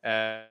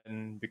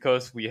 And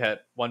because we had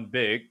one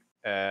big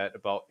at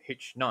about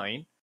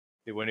H9,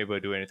 they weren't able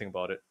to do anything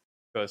about it.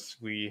 Because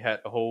we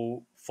had a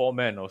whole 4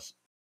 men to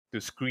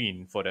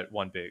screen for that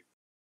one big.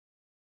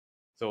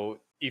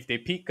 So if they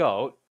peek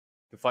out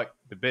to fight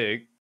the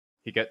big,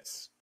 he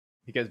gets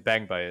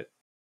banged by it.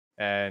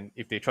 And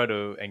if they try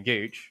to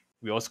engage,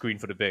 we all screen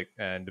for the big,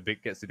 and the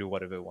big gets to do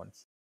whatever it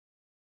wants.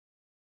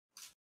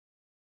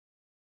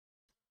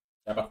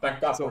 Yeah, but thank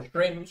God for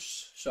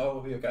scrims,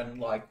 so you can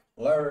like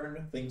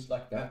learn things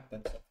like that.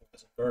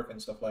 That's a perk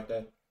and stuff like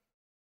that.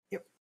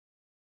 Yep.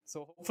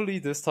 So hopefully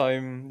this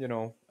time,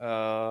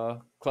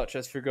 Clutch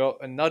has figured out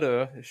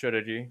another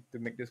strategy to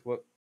make this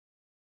work.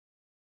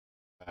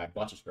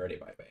 Clutch is ready,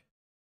 by the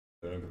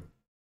way.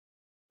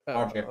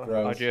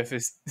 RJF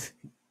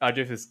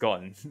is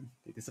gone.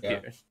 They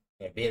disappeared. Yeah.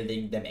 They're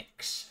building the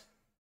mix.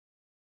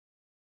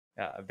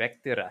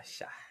 Back to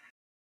Russia.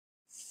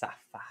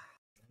 Safa.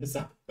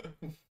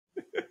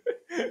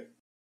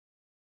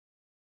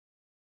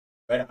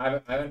 But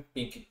I haven't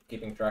been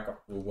keeping track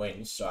of who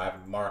wins, so I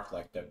haven't marked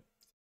like the.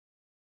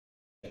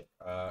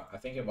 I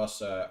think it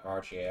was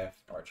RJF. Yeah,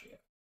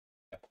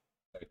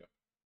 there you go.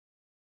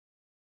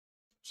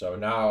 So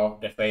now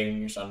the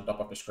things on top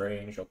of the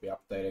screen should be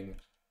updating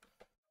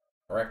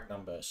correct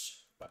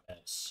numbers, but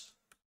else.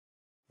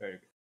 Very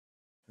good.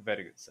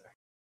 Very good, sir.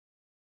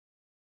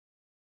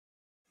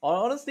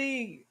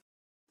 Honestly,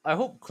 I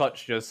hope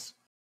Clutch just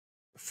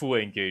full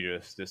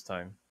engages this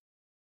time.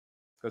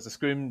 Because the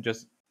scrim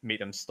just made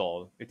them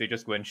stall if they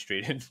just went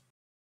straight in.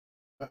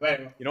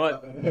 You know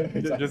what?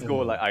 just go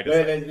like either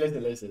side.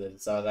 Listen.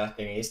 So that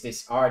thing is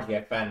this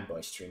RJF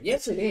fanboy stream.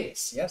 Yes, it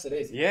is. Yes.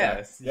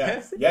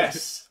 Yes.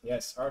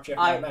 RJF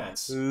I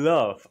fans.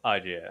 love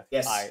RJF.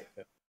 Yes.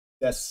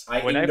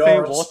 I when endorse I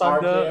play War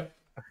Thunder,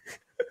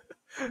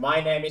 RJF.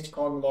 My name is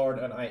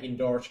Konglord and I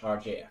endorse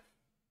RJF.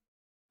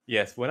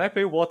 Yes, when I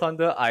play War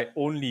Thunder, I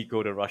only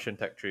go to Russian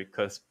tech tree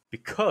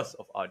because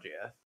of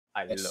RJF.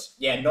 I love.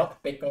 Yeah,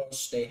 not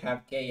because they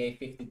have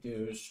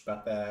KA-52s,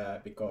 but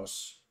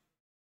because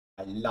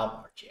I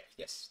love RJF.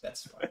 Yes,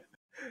 that's fine.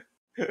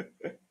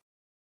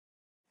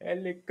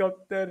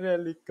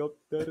 Helicopter.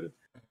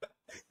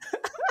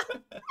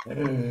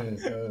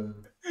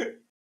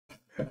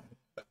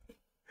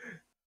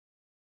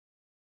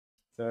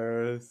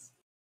 Sirs.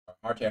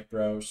 RJF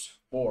Bros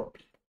 4.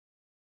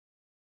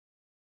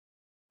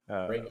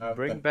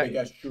 Bring back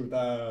biggest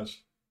shooters.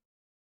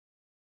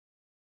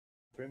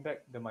 Bring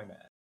back the my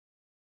man.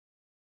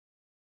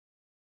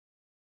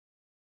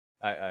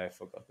 I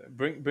forgot that.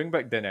 Bring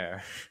back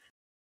Denair.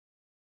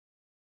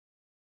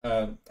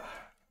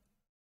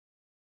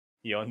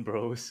 Eon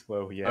Bros.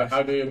 Well, yeah.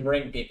 How do you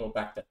bring people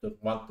back that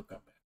don't want to come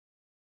back?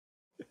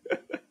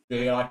 Do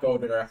you like go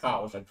to their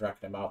house and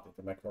drag them out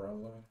into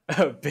McWarren?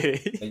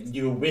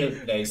 You will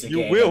play the game.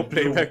 You will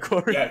play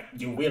McWarren. Yeah,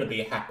 you will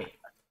be happy.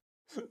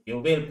 You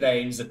will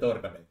play in the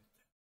tournament.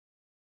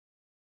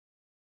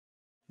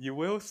 You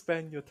will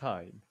spend your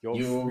time.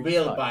 You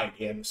will buy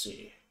the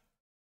MC.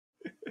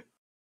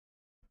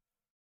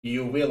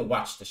 You will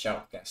watch the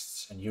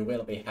shoutcasts and you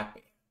will be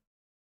happy.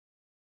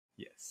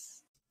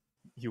 Yes.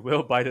 You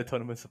will buy the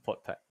tournament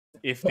support pack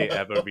if they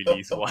ever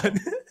release one.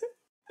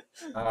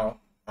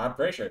 I'm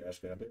pretty sure that's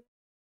gonna be.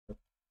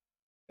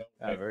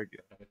 Very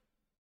good.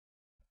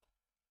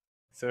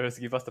 So just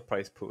give us the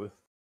prize pool.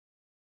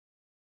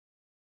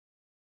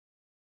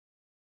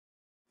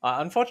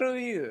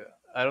 Unfortunately,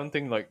 I don't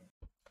think like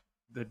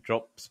the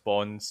drop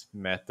spawns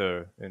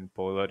matter in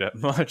Polar that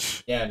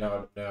much. Yeah,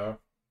 no.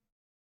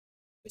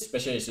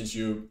 Especially since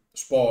you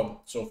spawn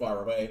so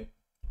far away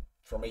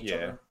from each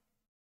other.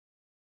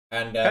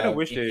 And kind of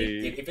wish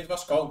if it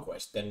was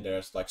Conquest, then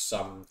there's like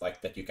some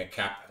like that you can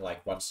cap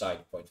like one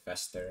side point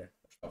faster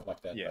or stuff like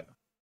that. Yeah.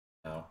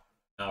 But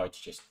now it's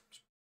just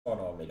spawn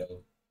all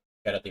middle.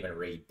 Cannot even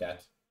read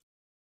that.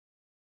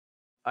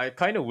 I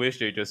kind of wish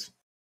they just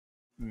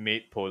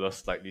made Polar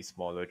slightly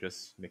smaller.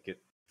 Just make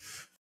it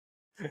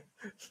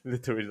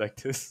literally like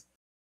this.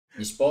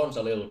 He spawns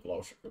a little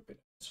closer.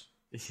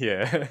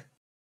 Yeah.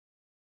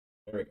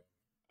 There we go.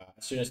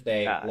 As soon as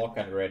they lock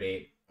and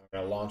ready, I'm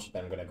gonna launch it.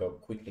 I'm gonna go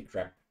quickly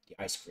grab the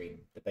ice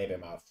cream, the baby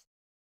mouth.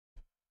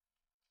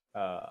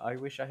 I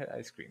wish I had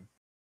ice cream.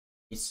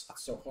 It's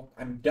so hot.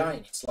 I'm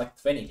dying. It's like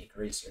 20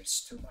 degrees here.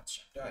 It's too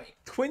much. I'm dying.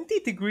 20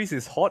 degrees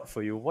is hot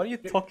for you. What are you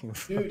talking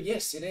about? Dude,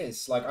 yes, it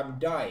is. Like, I'm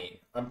dying.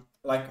 I'm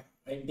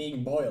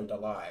being boiled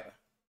alive.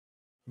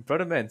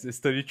 Brother man, it's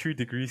 33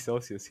 degrees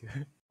Celsius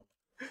here.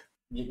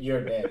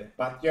 You're dead.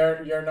 But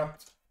you're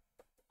not.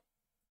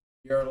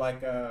 You're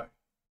like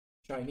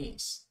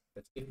Chinese.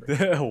 That's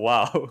different.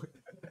 Wow.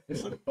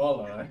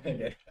 Hold on.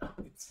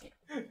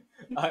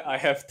 I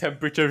have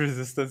temperature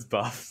resistance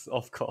buffs,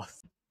 of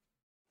course.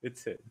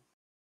 It's it.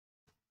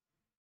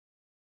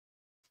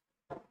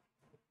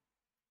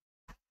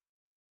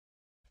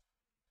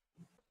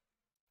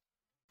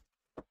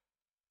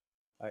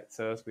 Alright,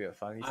 so we are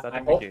finally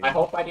starting the game. I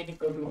hope I didn't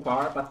go too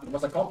far, but it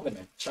was a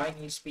compliment.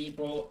 Chinese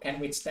people can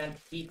withstand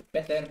heat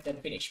better than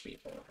Finnish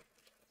people.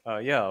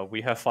 Yeah,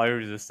 we have fire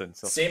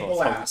resistance. Of Simple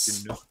course.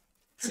 as.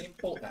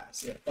 Simple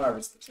as. Yeah, fire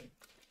resistance.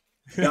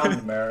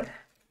 Gunmer.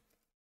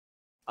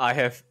 I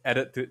have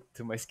added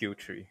to my skill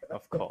tree,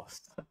 of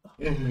course.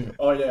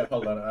 Oh yeah,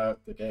 hold on.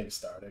 The game's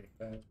starting.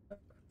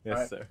 Yes,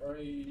 right, sir.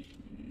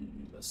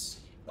 Let's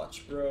see.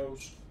 Clutch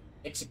Bros.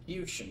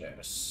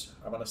 Executioners.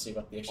 I want to see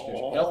what the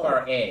execution.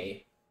 Hellfire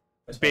A.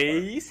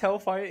 Base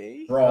Hellfire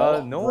A?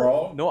 Brawl. No,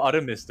 Brawl. no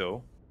other miss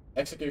though.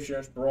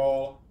 Executioners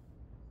Brawl.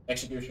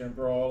 Executioner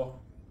Brawl.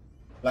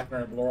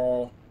 Blackburn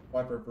Brawl.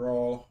 Viper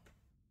Brawl.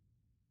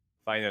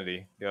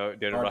 Finally,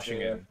 they're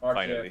rushing in. RJF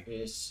Finally,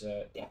 is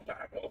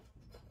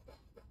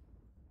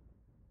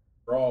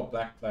Brawl,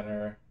 Black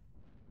Planner,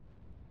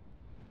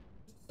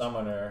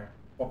 Summoner,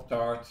 Pop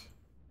Tart.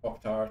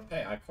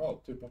 Hey, I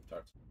called 2 Pop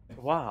Tarts.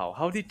 wow!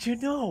 How did you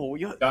know?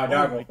 You're with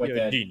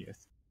a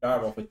genius.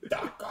 Direwolf with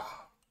Daka.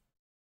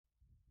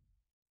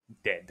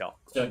 Dead dog.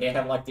 So they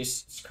have like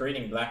these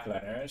screening Black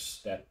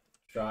Planners that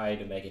try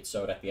to make it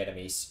so that the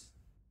enemies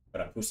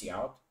gonna pussy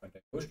out when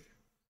they push.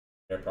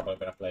 They're probably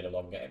gonna play the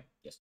long game.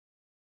 Yes.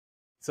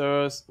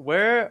 So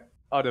where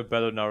are the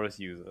Bellonaurus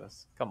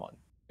users? Come on.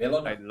 I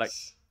don't like.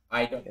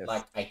 I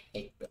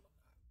hate Bellon.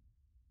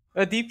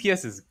 A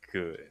DPS is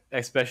good,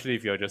 especially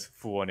if you're just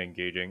full on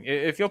engaging.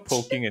 If you're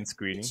poking and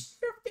screening.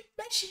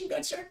 Machine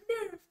guns are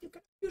nerfed. You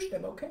can use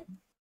them, okay?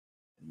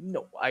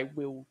 No, I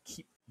will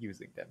keep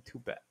using them. Too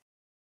bad.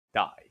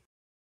 Die.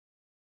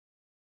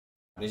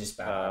 This is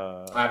bad.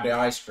 I have the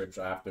ice cream,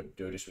 so I have to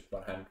do this with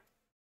one hand.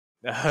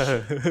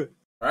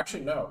 Or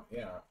actually, no.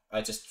 Yeah,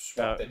 I just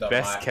swapped it on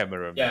best my...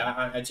 camera. Man.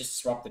 Yeah, I just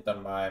swapped it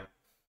on my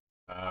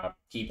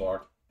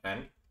keyboard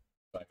hand,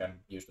 so I can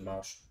use the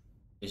mouse.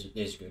 This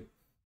is good.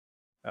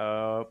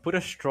 Put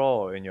a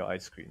straw in your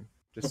ice cream.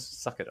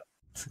 Just suck it up.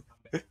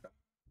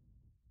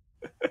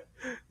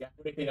 Yeah,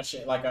 put it in a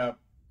shit like a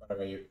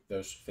whatever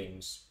those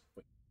things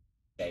with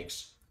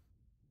cakes.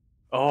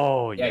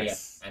 Oh yeah,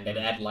 yes. Yeah, and then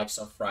add like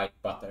some fried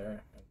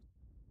butter.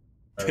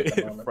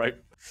 Fried.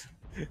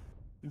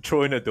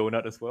 Throw in a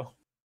donut as well.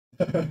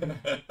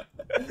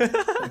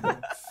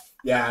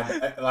 Yeah,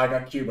 and, like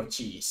a cube of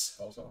cheese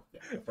also.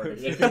 Yeah, a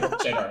cube of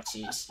cheddar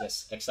cheese.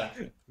 Yes,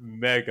 exactly.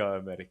 Mega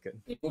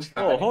American.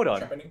 Oh, hold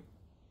on.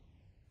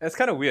 That's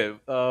kind of weird.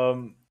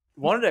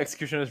 One of the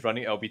executioners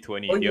running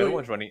LB20, the other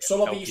one's running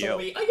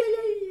LPL.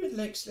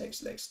 Legs,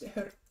 they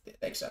hurt. The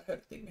legs are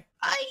hurting.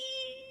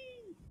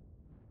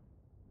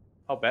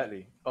 How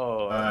badly?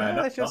 Oh,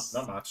 not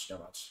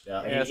much.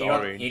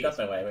 Yeah, he got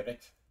away with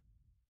it.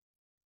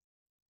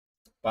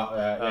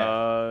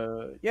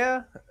 But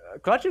yeah,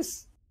 Clutch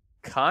is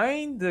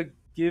kind of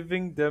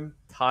giving them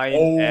time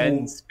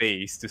and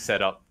space to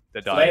set up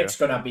the dire. Flake's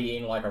gonna be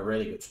in like a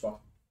really good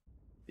spot.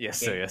 Yes,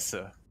 sir. Yes,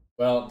 sir.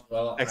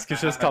 Well.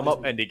 Executioners come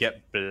up and they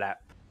get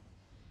blapped.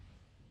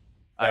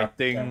 I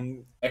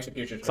think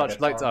Clutch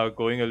Lights are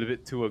going a little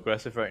bit too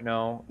aggressive right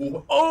now.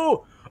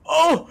 Oh!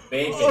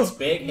 Big hits.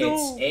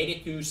 No.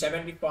 82,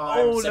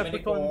 75,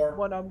 74.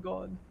 One arm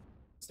gone.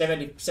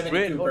 72%.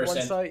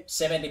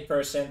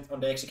 70% on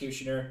the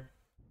Executioner.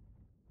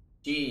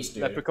 Jeez,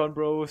 dude. Leprechaun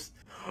Bros.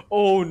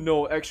 Oh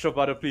no, extra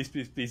butter, please,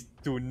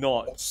 do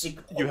not.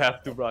 You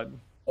have to run.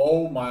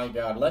 Oh my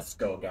god, let's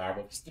go,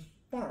 Garble. Still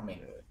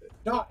farming.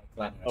 Die,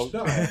 Planners,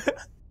 die.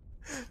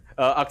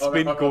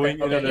 Axplane going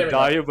in on a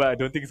dire, but I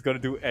don't think it's gonna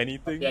do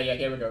anything. Yeah,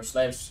 here we go.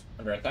 Slaves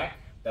under attack.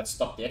 That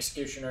stopped the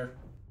Executioner.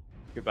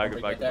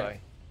 Goodbye.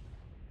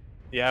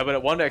 Yeah,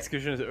 but one of the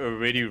Executioners is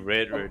already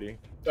red already.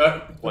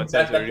 That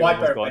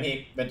Viper, when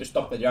he went to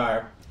stop the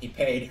Gyre, he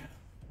paid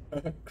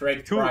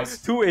great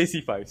price. Two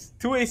AC5s.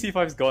 Two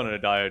AC5s gone on a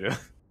dire though.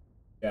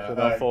 Yeah, so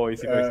now 4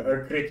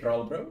 AC5s. Crit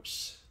roll,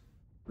 bros.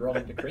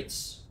 Rolling the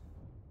crits.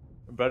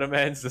 Brother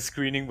man's, the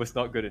screening was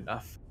not good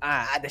enough.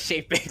 The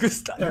shaping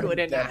was not good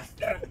enough.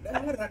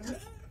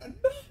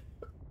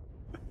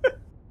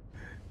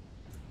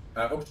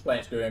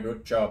 Oxplane's doing a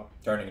good job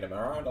turning them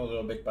around a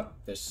little bit, but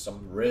there's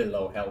some really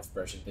low health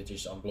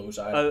percentages on blue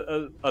side.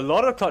 A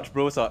lot of Clutch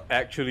Bros are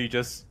actually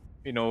just,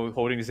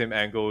 holding the same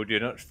angle. They're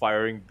not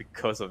firing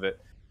because of it.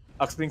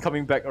 Oxplane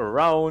coming back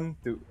around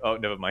to... Oh,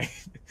 never mind.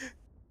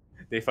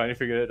 They finally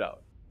figured it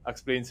out.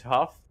 Oxplane's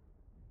half.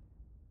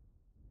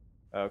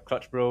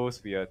 Clutch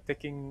Bros, we are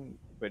taking...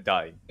 We're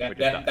dying.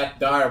 That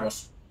dire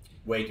was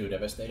way too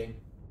devastating.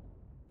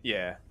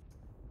 Yeah.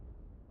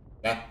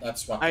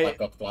 That's what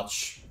got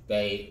Clutch.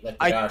 They let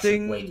the dire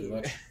shoot way too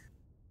much.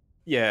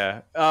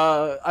 Yeah.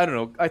 I don't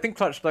know. I think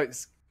Clutch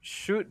Lights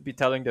should be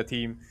telling their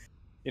team,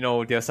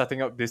 they're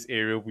setting up this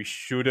area. We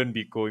shouldn't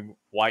be going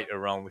wide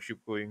around. We should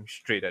be going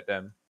straight at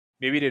them.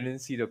 Maybe they didn't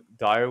see the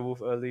dire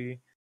wolf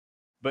early.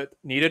 But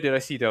neither did I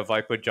see the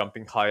Viper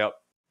jumping high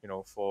up,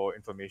 for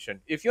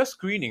information. If you're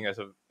screening as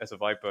a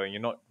Viper and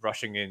you're not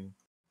rushing in,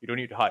 you don't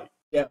need to hide.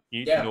 Yeah, You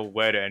need to yeah. know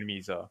where the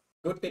enemies are.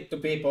 Good tip to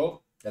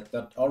people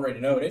that already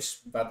know this,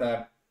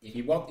 but if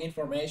you want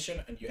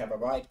information and you have a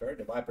Viper,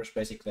 the Viper is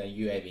basically a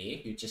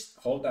UAV. You just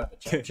hold down the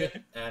jump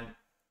jet and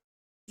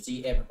you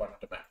see everyone on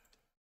the map.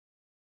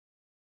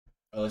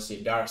 Oh, let's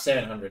see, there are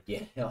 700.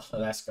 Yeah,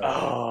 let's go.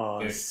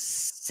 Oh,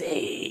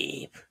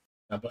 save.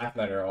 And Black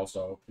Leather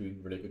also doing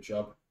a really good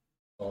job.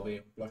 All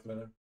the Black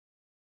Leather.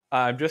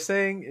 I'm just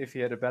saying, if he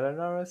had a better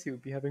Naras, he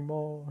would be having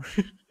more.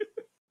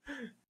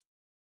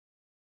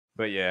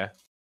 But yeah.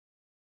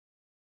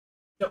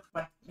 No,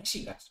 but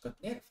machine guns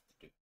got nerfed.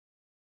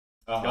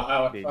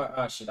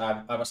 Shit,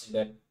 I was in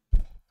the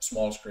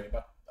small screen,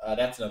 but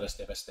that's not as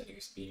devastating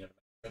as being on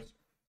the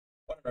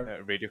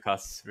whatever.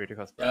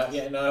 Radiocast.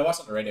 Yeah, no, it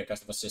wasn't a radio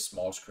cast, it was just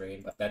small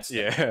screen, but that's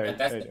not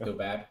too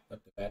bad.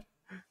 Not too bad.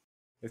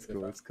 It's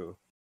cool, it's cool.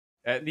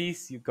 At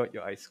least you got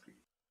your ice cream.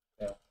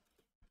 Yeah.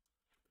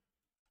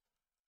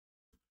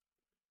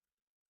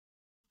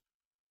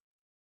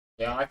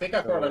 Yeah, I think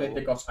I forgot it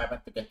because I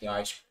went to get the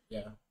ice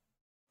cream.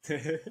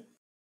 Yeah.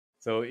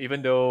 So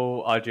even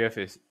though RJF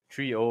is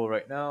 3-0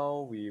 right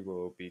now, we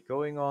will be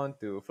going on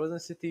to Frozen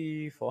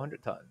City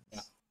 400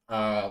 tons.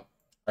 Yeah.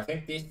 I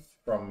think this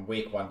from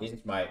week 1, this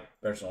is my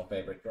personal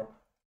favorite drop.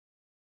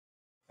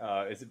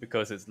 Is it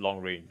because it's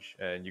long range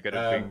and you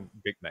gotta bring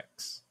big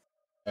mechs?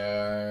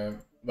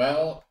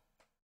 Well,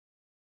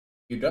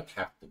 you don't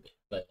have to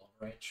play long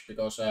range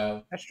because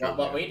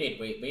what we did,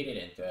 we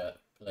didn't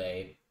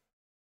play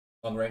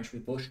long range. We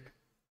pushed,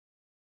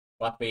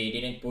 but we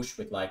didn't push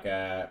with like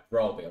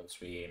brawl builds.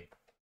 We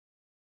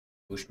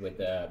pushed with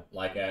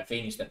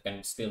things that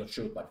can still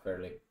shoot like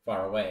fairly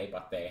far away,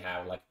 but they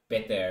have like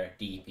better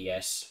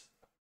DPS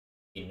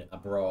in a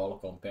brawl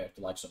compared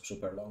to like some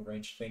super long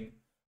range thing.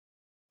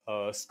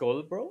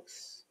 Skull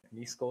Bros?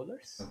 Any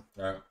scholars?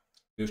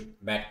 Used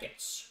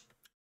maggots.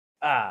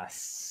 Ah,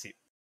 shit.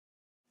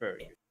 Very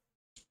good.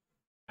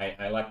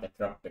 I like that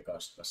drop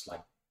because it was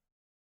like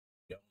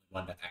the only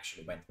one that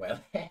actually went well.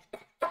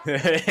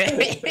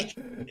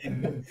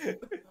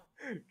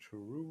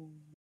 True.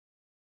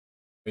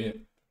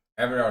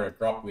 Every other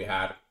drop we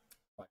had,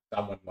 like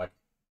someone like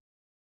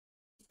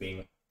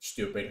being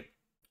stupid.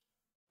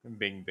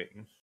 Bing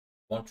bing.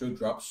 1-2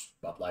 drops,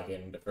 but like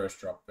in the first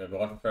drop, but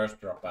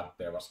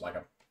there was like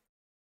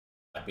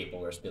people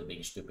were still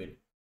being stupid.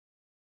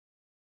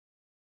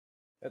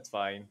 That's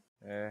fine.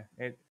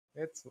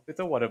 It's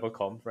a whatever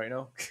comp right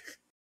now.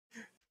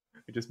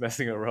 We're just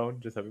messing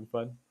around, just having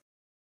fun.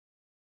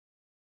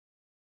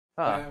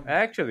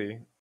 Actually,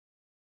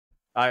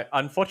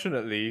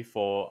 unfortunately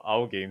for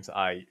our games,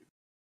 I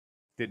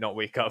did not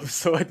wake up,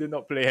 so I did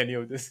not play any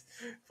of this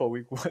for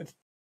week 1,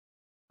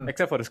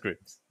 except for the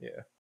scripts.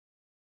 Yeah.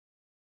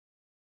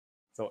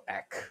 So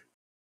Ack.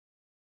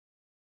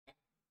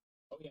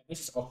 Oh yeah,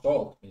 this is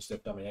assault instead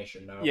of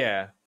domination now.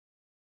 Yeah.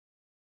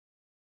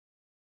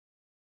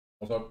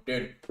 Also,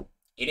 dude,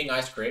 eating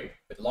ice cream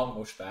with long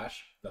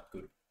mustache, not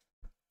good.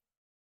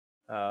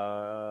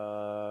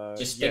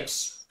 Just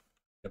sticks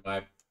to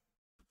my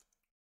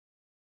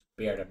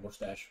beard and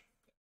mustache.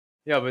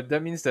 Yeah, but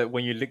that means that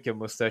when you lick your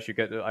mustache, you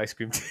get the ice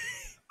cream.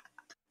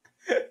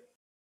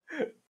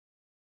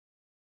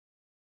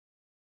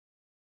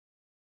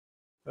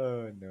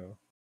 Oh no.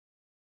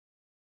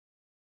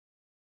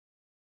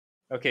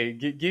 Okay,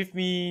 give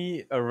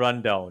me a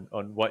rundown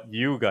on what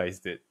you guys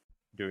did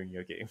during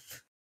your game.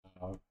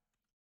 I'm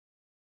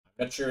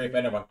not sure if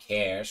anyone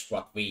cares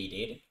what we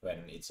did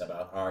when it's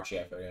about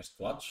RJF against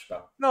Clutch,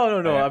 but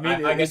no. I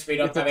mean, I guess we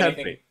don't have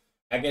anything. Template.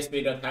 I guess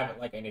we don't have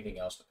like anything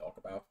else to talk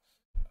about.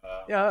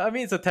 Yeah, I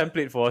mean, it's a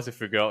template for us to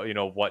figure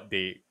out, what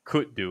they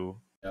could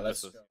do. Yeah,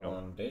 let's go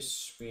on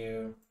this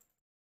view.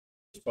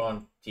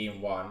 Spawn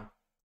team 1.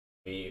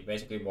 We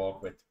basically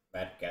walk with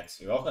Mad Cats.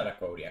 We also had a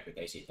Kodiak with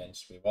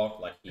AC-10s. We walk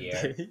like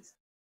here.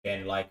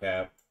 Then like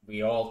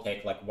we all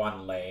take like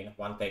one lane.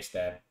 One takes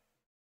the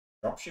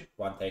dropship.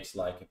 One takes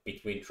like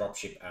between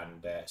dropship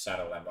and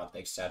saddle, and one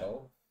takes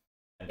saddle.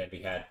 And then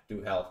we had 2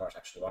 Hellfires.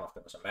 Actually, one of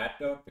them was a Mad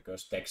Dog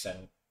because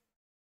Texan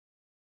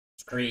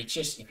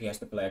screeches if he has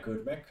to play a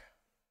good mech.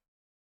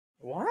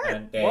 What?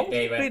 And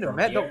they went from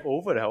Mad here. Dog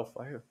over the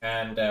Hellfire.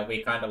 And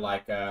we kind of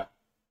like got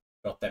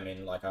them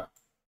in like a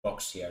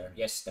box here.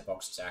 Yes, the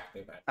box is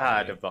active.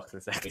 The box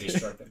is active. We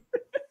destroyed them.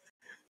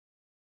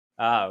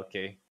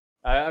 Okay.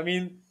 I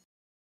mean,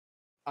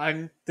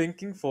 I'm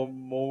thinking for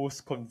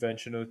most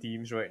conventional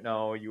teams right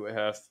now, you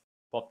have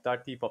Pop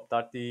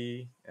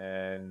Tarty,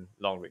 and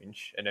long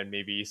range, and then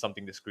maybe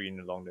something to screen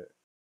along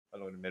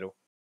the middle.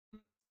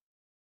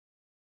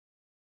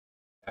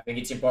 I think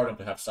it's important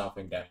to have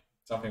something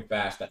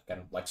fast that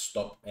can like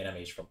stop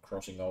enemies from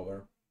crossing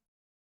over.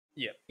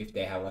 Yeah. If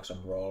they have like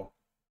some roll.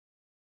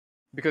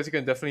 Because you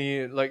can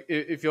definitely like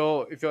if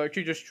you're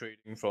actually just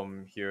trading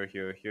from here,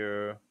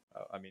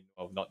 I mean,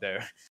 well, not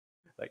there,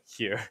 like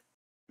here,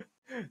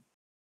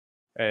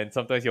 and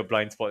sometimes your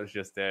blind spot is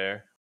just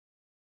there,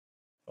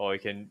 or you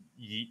can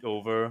yeet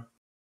over.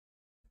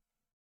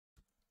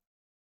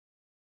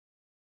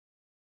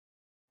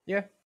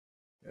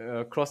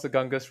 Yeah. Cross the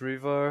Ganges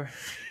River.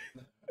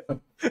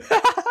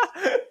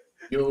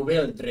 You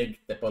will drink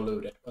the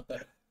polluted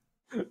water.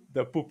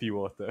 The poopy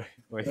water,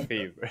 my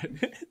favorite.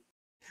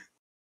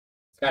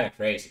 It's kind of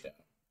crazy though.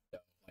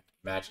 Like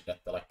imagine that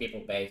like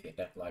people bathe in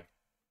that like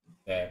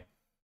the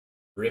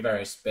river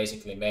is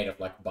basically made of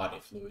like body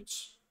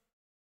fluids.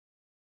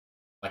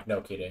 Like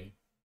no kidding.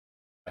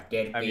 Like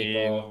dead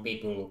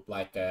people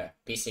like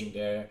pissing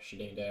there,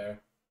 shitting there.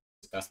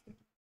 Disgusting.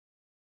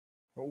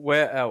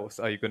 Where else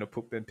are you gonna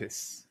poop and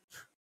piss?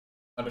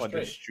 On the On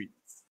the street.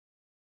 streets.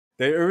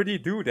 They already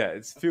do that.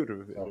 It's filled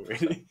with it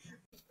already.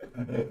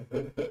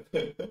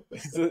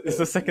 It's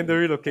a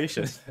secondary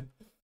location.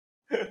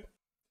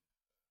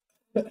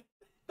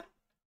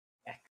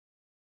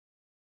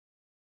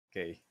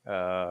 Okay.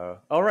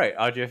 All right.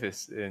 RJF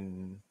is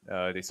in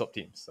the sub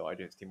teams, so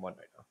RJF is team 1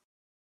 right now.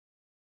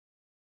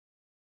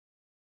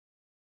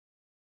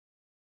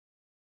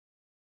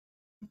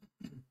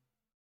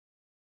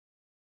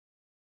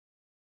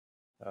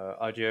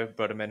 RJF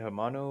Brotherman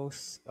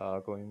Hermanos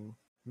going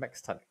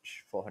max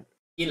tonnage 400.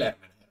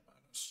 Killerman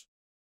Hermanos.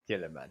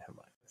 Killerman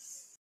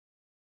Hermanos.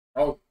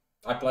 Oh,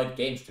 I played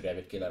games today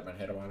with Killerman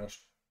Hermanos.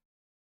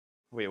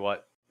 Wait,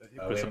 what? We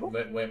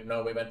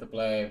went to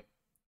play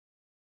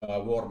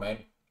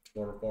Warmane,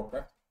 World of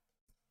Warcraft.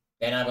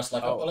 Then I was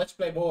like, oh, let's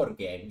play war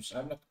games.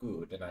 I'm not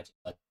good. And I just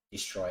like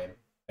destroy him.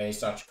 And he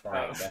starts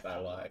crying that I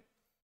lied.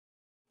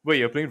 Wait,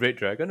 you're playing Red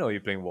Dragon or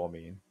you're playing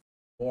Warmane?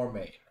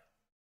 Warmane.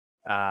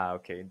 Ah,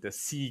 okay. The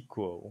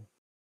sequel.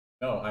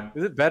 No, I'm...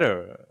 Is it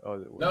better? Or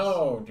is it worse?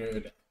 No,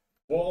 dude.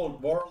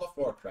 World of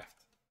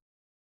Warcraft.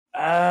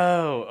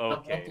 Oh,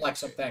 okay. Not like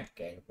some tank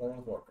game. World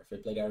of Warcraft. We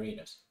played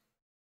arenas.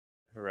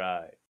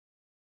 Right.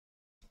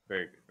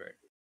 Very good, very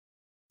good.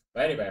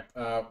 But anyway,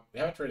 we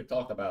haven't really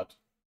talked about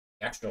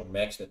actual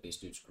mechs that these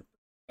dudes could...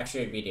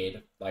 Actually, we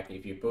did. Like,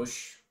 if you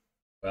push...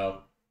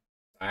 Well,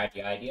 I had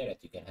the idea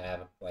that you can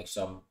have, like,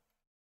 some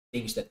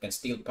things that can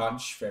still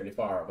punch fairly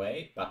far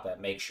away, but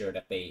make sure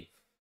that they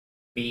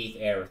beat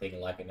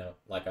everything like in a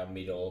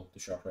middle to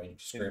short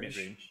range skirmish.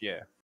 Mid-range,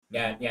 yeah.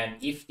 Yeah,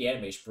 and if the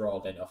enemy is brawl,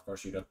 then of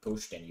course you don't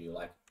push, then you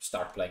like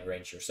start playing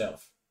range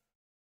yourself.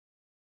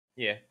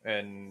 Yeah,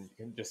 and you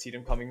can just see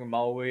them coming a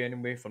mile away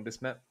anyway from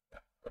this map. Yeah.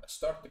 Gonna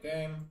start the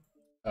game.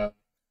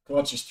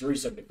 Clutch is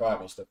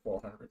 375 instead of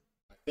 400.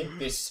 I think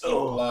this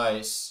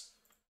implies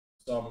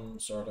some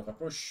sort of a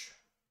push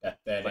that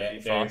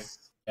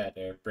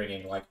they're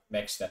bringing like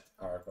mechs that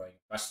are going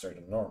faster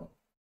than normal.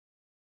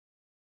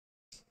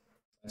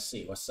 Let's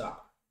see what's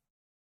up.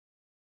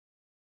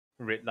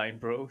 Red line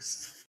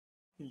bros.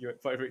 You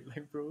had 5 red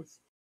line bros.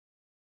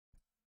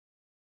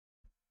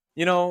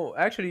 You know,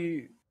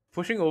 actually,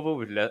 pushing over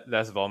with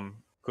less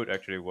VOM could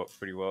actually work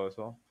pretty well as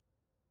well.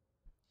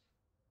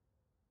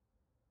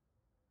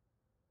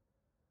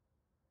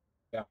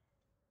 Yeah.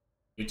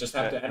 You just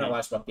have to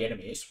analyze what the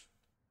enemy is.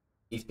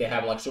 If they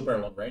have like super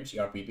long range,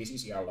 ER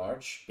PPCs, ER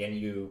large, then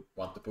you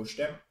want to push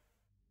them.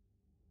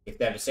 If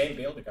they have the same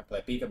build, you can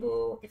play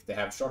peekaboo. If they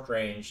have short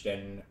range,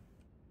 then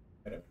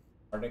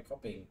are they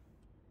copying?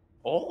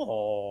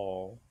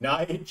 Oh,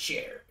 Night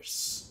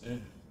chairs.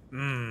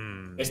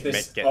 Is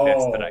this?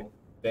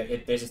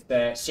 This is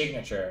the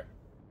signature.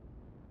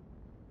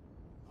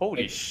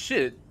 Holy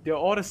shit! They're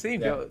all the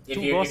same. Yeah. If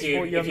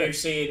you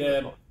see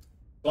the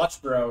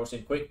Clutch Bros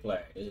in quick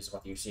play, this is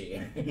what you see.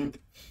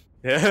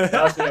 Yeah.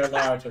 Those are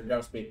large or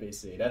those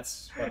PPC.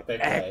 That's what they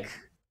play.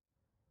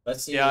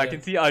 Let's see. Yeah, I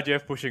can see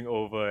RJF pushing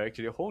over.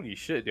 Actually, holy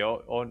shit! They're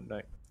all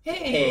like.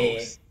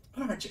 Hey,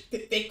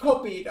 RJF, they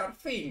copied our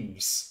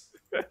things.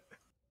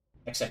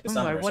 Except the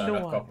summoners are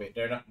not copied.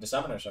 They're not. The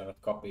summoners are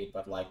not copied,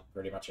 but like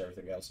pretty much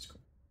everything else is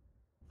copied.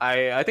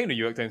 I think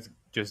the UX tanks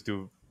just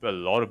do a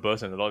lot of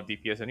burst and a lot of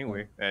DPS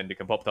anyway, and they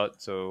can pop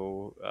out.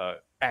 So,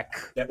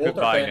 the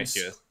goodbye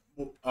Nightshades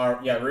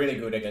are really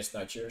good against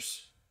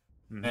Nightshades,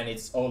 and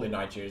it's only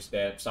Nightshades.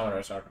 The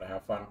summoners are gonna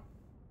have fun.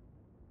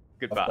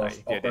 Goodbye.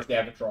 Of course, they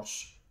have the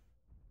cross.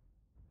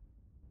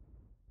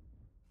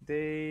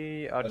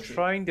 They are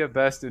trying their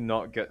best to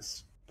not get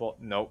spot.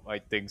 Nope, I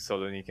think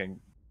Soloni can.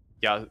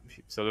 Yeah,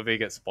 Solove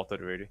gets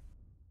spotted already.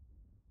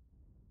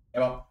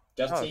 Yeah, well,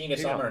 just seeing the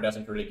summoner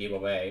doesn't really give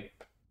away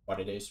what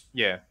it is.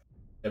 Yeah.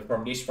 And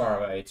from this far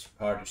away, it's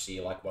hard to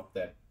see like what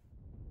the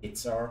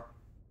hits are.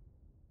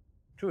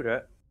 True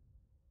that.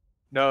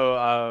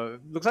 No,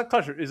 looks like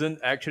Clutch isn't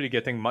actually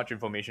getting much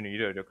information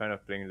either. They're kind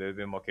of playing a little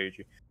bit more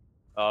cagey.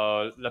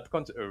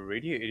 Leprechaun's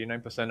already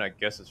 89%, I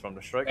guess, is from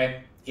the strike.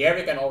 And here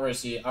we can already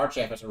see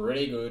RJF has a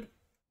really good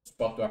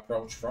spot to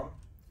approach from.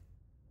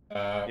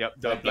 Yep,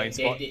 the blind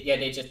spot.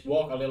 They just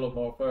walk a little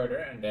more further,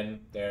 and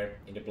then they're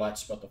in the blind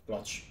spot of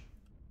Clutch.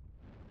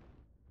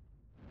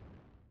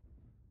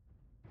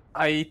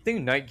 I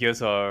think night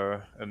gears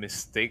are a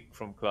mistake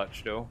from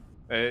Clutch, though.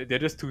 They're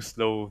just too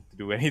slow to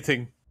do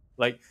anything.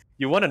 Like,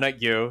 you want a night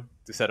gear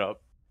to set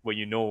up when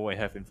you know and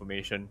have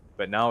information,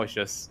 but now it's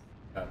just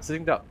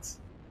sitting ducks.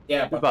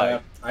 Yeah,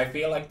 but I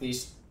feel like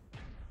these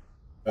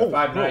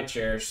 5 night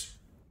chairs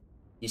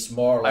is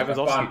more like a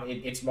fun.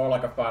 It's more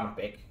like a fun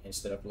pick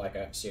instead of like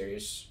a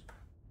serious.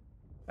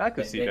 I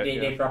could see that.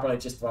 They probably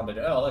just wanted,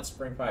 oh, let's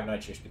bring 5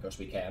 night shifts because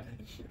we can.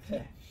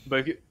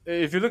 But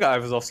if you look at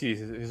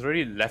Ivazovsky, he's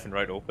already left and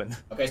right open.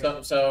 Okay,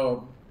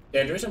 so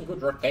there is some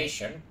good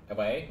rotation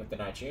away with the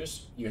night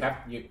shifts. You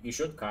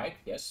should kite,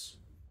 yes.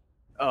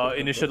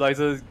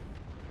 Initializer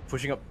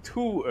pushing up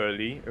too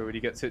early already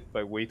gets hit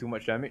by way too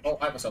much damage. Oh,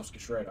 Ivazovsky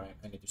shred.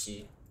 I need to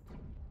see.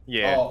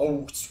 Yeah.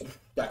 Oh,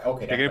 yeah,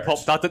 okay. They're getting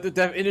popped out to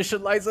death.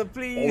 Initializer,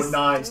 please. Oh,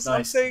 nice.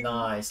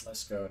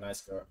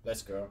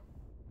 Let's go.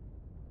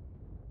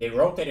 They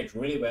rotated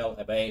really well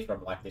away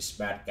from like this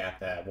Mad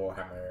Cat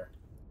Warhammer,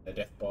 the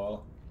Death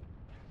Ball.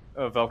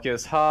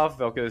 Valkyr's half.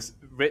 Valkyr's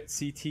red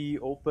CT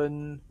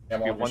open. Yeah,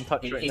 well, one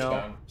touch right now.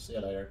 Gone. See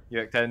you later.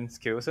 Yeah, 10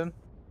 kills him.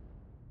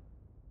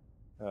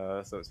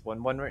 So it's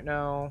 1-1 right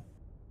now.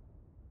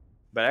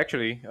 But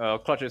actually,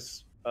 Clutch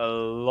is a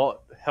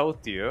lot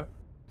healthier.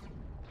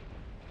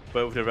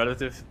 But with the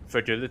relative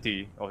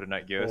fragility of the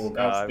Night Gears. Oh,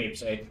 Gauss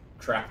Beeps 8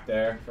 trapped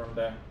there from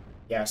the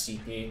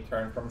CP.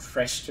 Turned from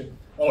fresh to...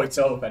 Oh, it's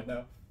open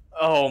now.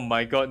 Oh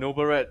my god,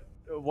 Nobleret.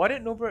 Why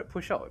did Nobleret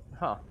push out?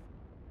 Huh.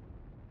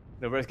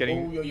 Noberet's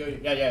getting... Oh,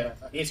 yeah.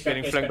 He's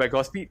getting flanked by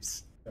Gauss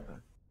Beeps.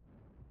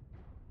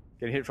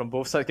 Getting hit from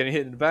both sides, getting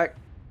hit in the back.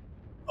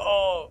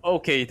 Oh,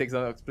 okay, he takes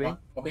down Explain.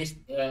 Oh, he's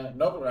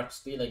Noberet's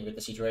dealing with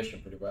the situation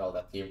pretty well.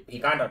 That he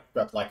kind of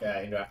got like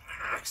into an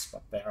axe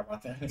spot there,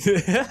 but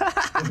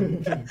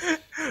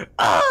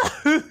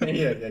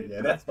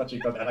yeah. That's what you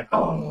got. Like,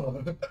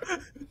 oh.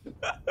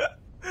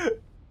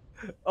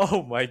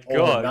 Oh my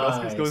god,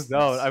 Gauss goes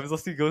down.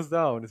 Ivazovsky goes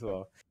down as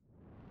well.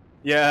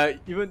 Yeah,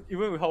 even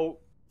with how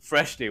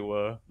fresh they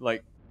were,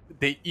 like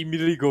they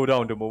immediately go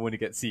down the moment they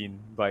get seen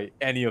by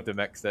any of the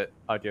mechs that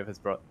RJF has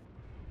brought.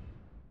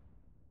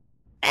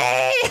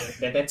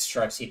 That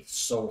strikes hit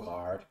so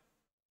hard.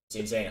 It's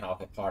insane how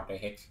hard they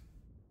hit.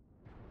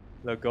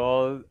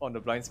 Lagol on the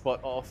blind spot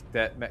of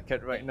that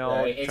Metcat right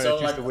now, trying to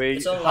twist away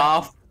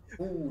half.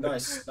 Ooh,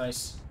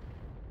 nice.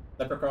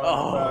 Leprechaun.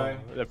 Oh,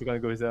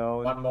 Leprechaun goes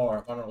down. One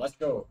more. Let's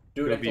go.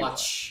 Do the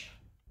clutch.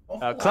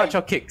 Clutch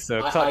or kick,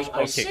 sir. Clutch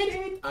or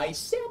kick. I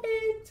said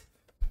it.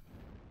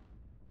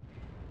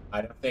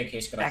 I don't think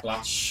he's gonna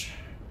clutch.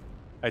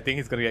 I think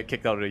he's gonna get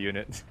kicked out of the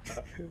unit.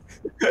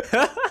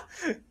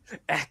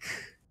 Eck.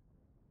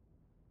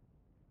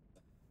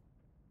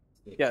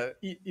 Yeah,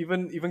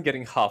 even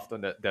getting halved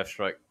on that death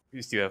strike,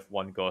 you still have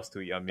one Gauss, 2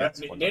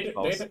 Yamiks,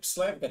 Did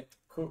Slave get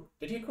cook?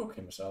 Did he cook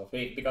himself?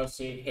 Because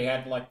he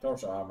had like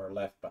torso armor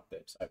left, but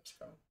the side was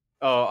gone.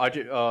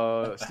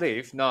 Oh,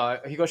 Slave? No,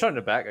 he got shot in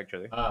the back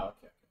actually. Ah,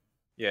 okay.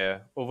 Yeah,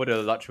 over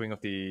the large wing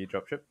of the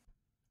dropship.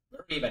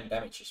 Very even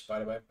damages, by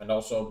the way. And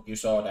also, you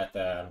saw that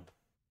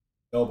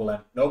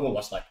Noble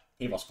was like,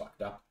 he was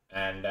fucked up,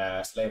 and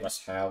Slave was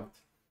held,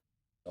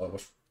 so it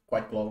was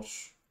quite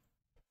close.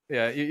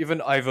 Yeah,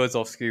 even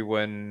Ivazovsky,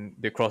 when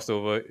they crossed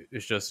over,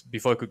 it's just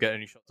before he could get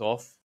any shots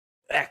off,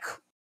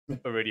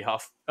 already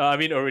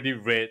already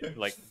red,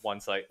 like one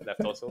side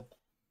left also.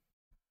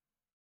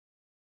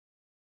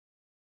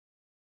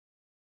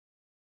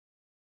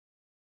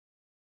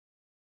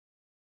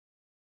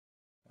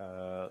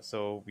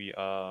 So we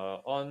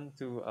are on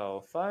to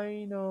our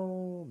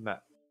final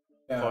map.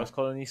 Forest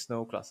Colony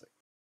Snow Classic.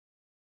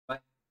 My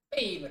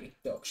favorite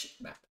dogshit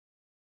map.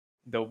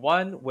 The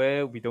one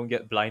where we don't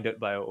get blinded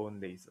by our own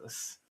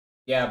lasers.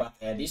 Yeah, but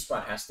this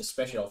one has the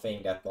special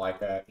thing that,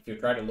 like, if you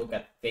try to look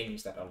at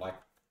things that are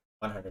like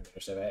 100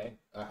 meters away,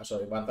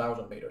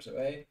 1,000 meters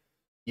away,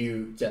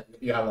 you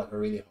have like a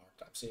really hard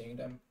time seeing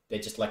them. They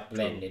just like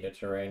blend in the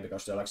terrain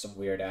because they're like some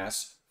weird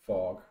ass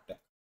fog that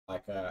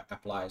like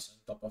applies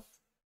on top of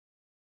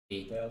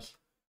details.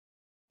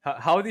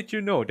 How did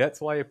you know?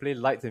 That's why I play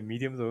lights and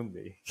mediums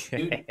only.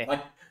 Dude,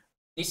 like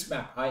this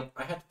map, I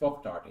had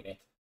Pop Tart in it.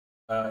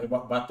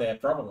 But the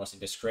problem was in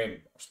the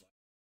scrim.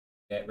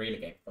 The real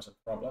game was a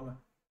problem.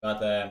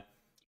 But if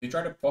you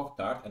try to Pop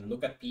Tart and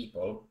look at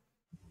people,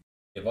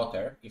 the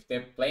water, if they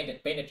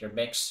painted their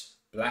mechs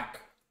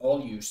black,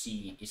 all you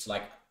see is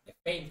like the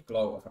faint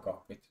glow of a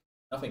cockpit.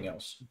 Nothing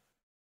else.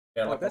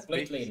 They're like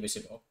completely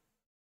invisible.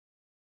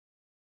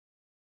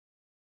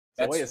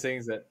 So what you're saying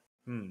is that,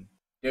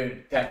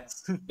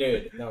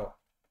 dude, no.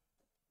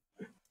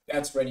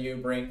 That's when you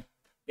bring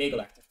big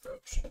active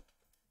probes.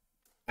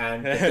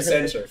 And the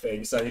sensor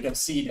thing, so you can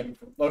see them,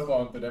 look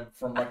onto them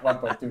from like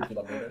 1.2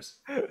 kilometers.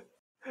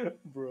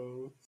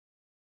 Bro.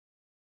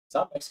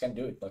 Some mechs can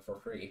do it like for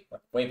free,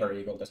 but Vapor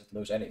Eagle doesn't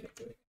lose anything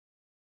to it.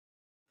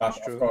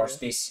 But of course,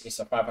 this is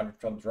a 500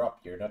 ton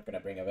drop. You're not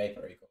gonna bring a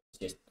Vapor Eagle. It's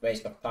just a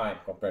waste of time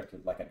compared to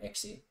like an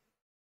XE.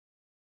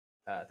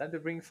 Time to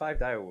bring 5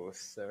 direwolves,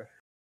 sir.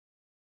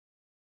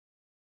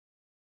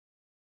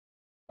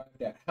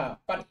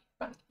 Funny.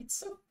 It's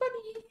so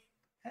funny.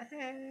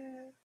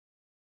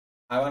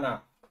 I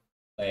wanna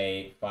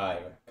play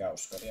 5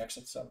 Gauss Kodiaks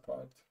at some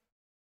point.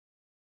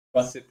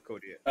 But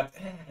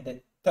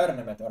the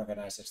tournament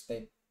organizers,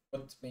 they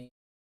put me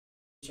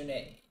in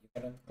A. You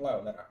cannot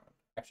clown around.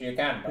 Actually, you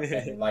can, but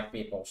then like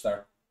people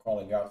start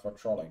calling out for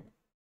trolling.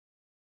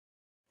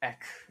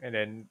 And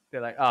then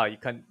they're like, you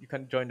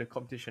can't join the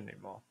competition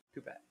anymore.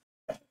 Too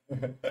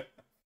bad.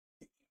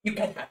 You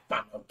can have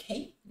fun,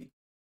 okay? You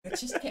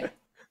just can't.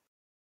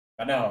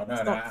 But no,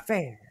 It's not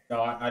fair.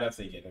 No, I don't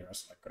think it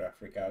was like gonna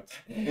freak out.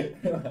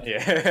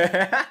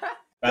 Yeah.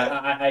 But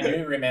I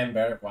do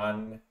remember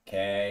one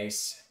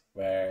case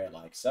where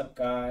like some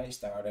guy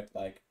started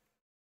like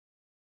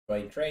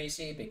going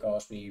crazy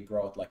because we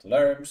brought like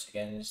lerms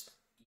against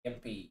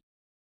EMP. It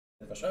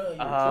was, oh,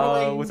 you're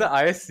trolling. Was that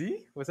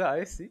ISC? Was that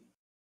ISC?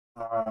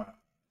 Uh,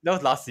 That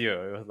was last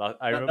year. It was last.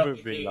 I remember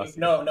it being last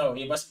year. no,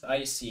 it wasn't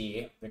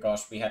IC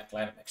because we had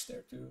Climax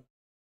there too.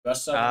 It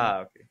was some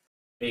Okay.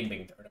 big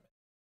tournament.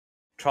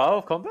 Trial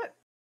of Combat?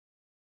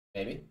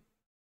 Maybe.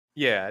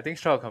 Yeah, I think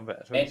Trial of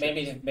Combat.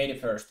 Maybe the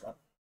first one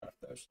of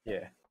those.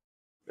 Yeah.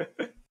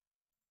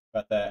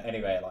 But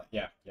anyway, like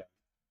yeah,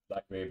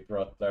 like we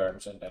brought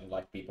terms and then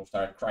like people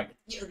started crying.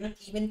 You're not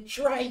even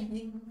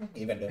trying.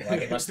 Even though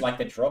like it was like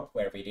the drop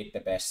where we did the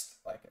best,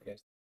 like I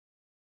guess.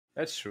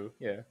 That's true.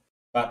 Yeah.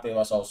 But it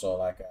was also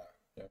like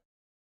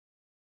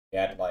we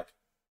had like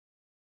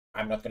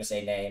I'm not gonna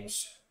say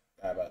names,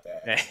 but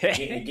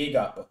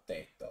giga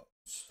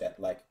potatoes that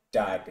like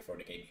died before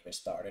the game even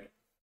started.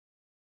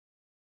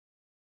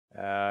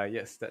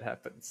 Yes, that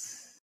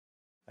happens.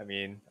 I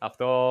mean,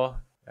 after all,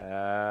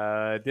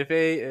 Div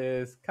A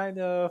is kind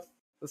of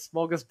the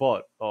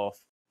smorgasbord of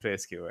player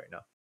skill right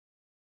now.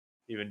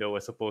 Even though we're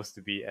supposed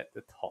to be at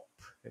the top,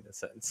 in a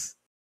sense.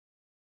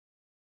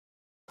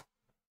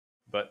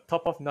 But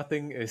top of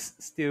nothing is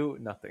still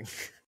nothing.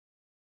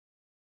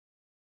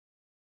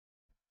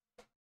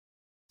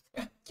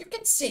 You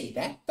can say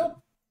that,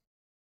 though.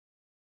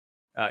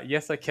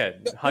 Yes, I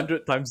can.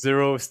 100 times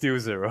 0, still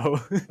 0.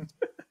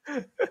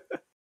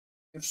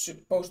 You're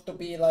supposed to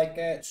be like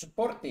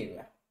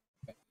supportive.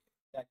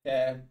 Like,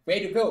 way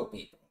to go,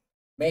 people.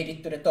 Made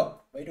it to the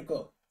top. Way to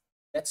go.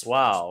 That's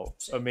wow.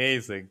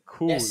 Amazing.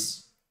 Cool.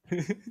 Yes.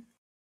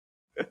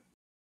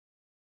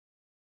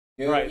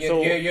 Right,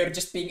 you're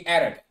just being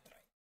arrogant.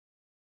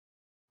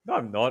 No,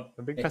 I'm not.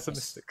 I'm being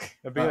pessimistic.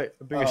 I'm being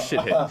a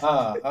shithead.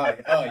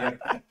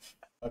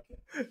 You're... Okay.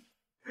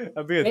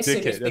 I'm being a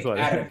dickhead. That's what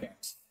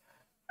arrogant.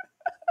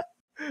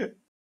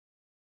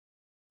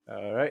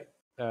 Alright.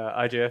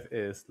 RJF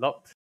is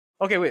locked.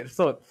 Okay, wait.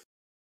 So,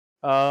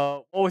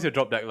 what was your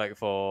drop deck like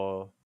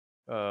for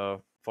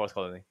Forest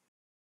Colony?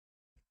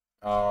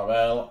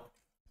 Well,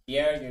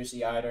 here you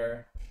see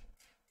either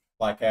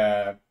like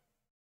 5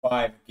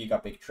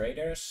 gigabit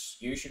traders.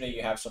 Usually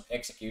you have some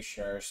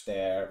executioners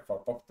there for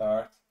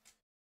Pop-Tart.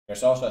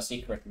 There's also a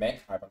secret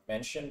mech I won't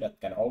mention that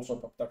can also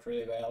Pop-Tart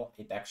really well.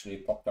 It actually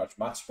Pop-Tarts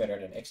much better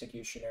than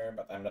Executioner,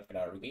 but I'm not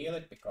gonna reveal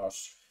it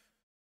because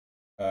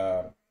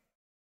I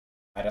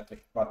don't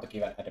want to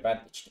give an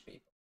advantage to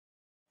people.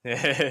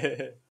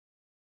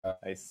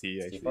 I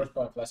see. First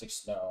one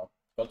classics, no.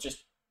 Well,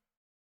 just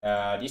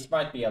this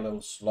might be a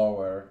little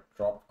slower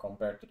drop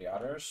compared to the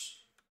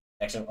others.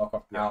 Actually,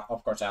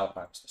 of course,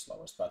 Alpine is the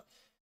slowest, but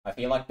I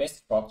feel like best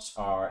spots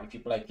are if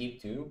you play Team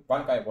 2,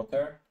 one guy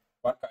water,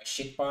 one guy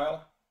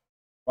shitpile,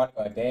 one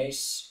guy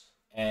base,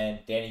 and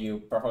then you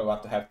probably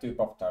want to have 2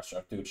 Pop-Tarts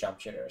or 2 jump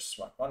jitters.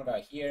 One guy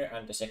here,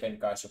 and the second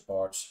guy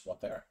supports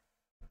water.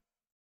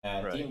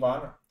 And Team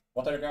 1,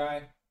 water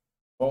guy,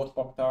 both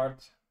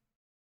Pop-Tart,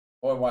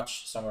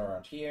 Overwatch somewhere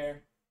around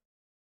here,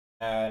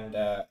 and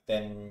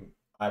then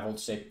I will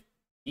say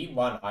Team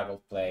 1 I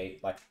will play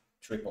like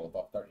triple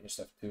Pop-Tart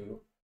instead of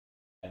 2,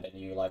 and then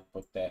you like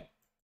put the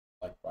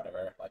like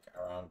whatever like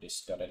around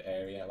this dotted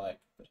area, like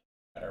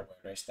matter where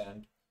they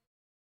stand.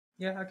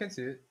 Yeah, I can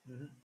see it.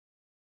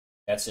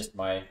 That's just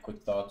my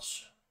quick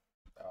thoughts.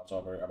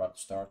 Also, we're about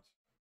to start.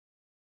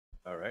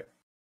 Alright.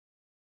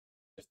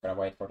 Just gonna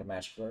wait for the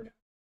magic word.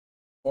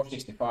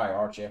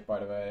 465 RJF, by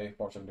the way.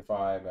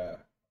 475.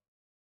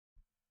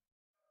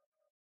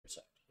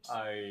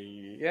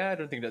 I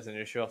don't think that's an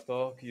issue after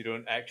all. You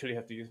don't actually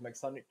have to use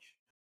max tonnage.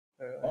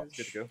 It's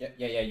good to go.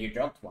 Yeah, you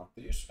don't want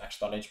to use max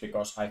tonnage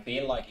because I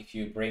feel like if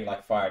you bring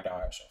like 5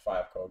 dials or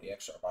 5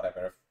 Kodiaks or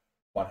whatever,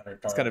 100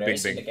 it's kind of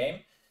big in the game,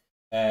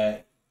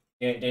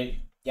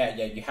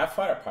 you have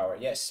firepower,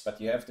 yes, but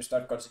you have to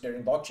start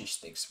considering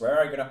logistics. Where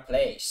are you gonna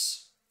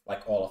place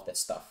like all of that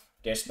stuff?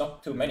 There's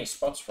not too many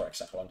spots, for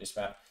example, on this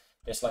map.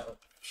 There's like, oh,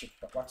 shit,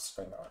 what's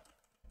going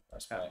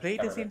on? Play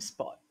the same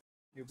spot.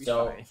 You'll be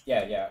fine.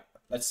 Yeah.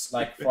 Let's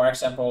like, for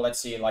example, let's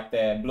see like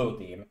the blue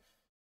team.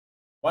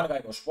 One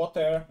guy goes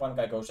water, one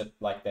guy goes at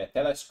like the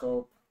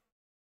telescope,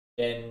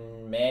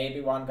 then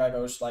maybe one guy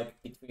goes like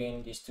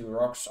between these 2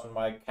 rocks on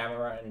my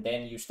camera, and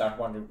then you start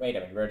wondering, wait a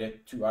minute, where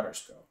did 2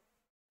 others go?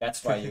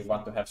 That's why you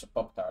want to have some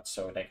Pop-Tarts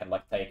so they can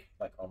like take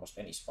like almost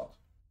any spot.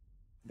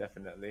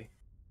 Definitely.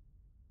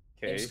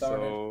 Okay,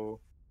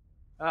 so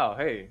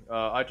hey,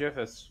 RJF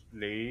has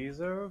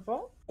laser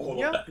vault? Oh,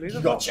 yeah, laser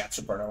vault. Got Chat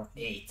Supernova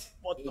 8.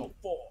 What the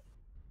fuck?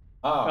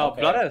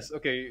 Okay. Bloodus.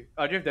 Okay,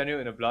 RJF Daniel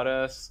in a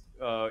Bloodus,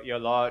 ear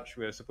large,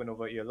 we have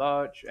Supernova ear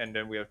large, and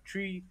then we have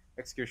 3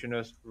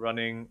 executioners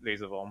running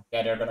laser bomb.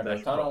 Yeah, they're gonna go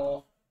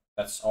tunnel.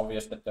 That's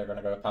obvious that they're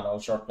gonna go tunnel,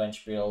 short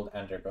range build,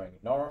 and they're going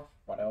north.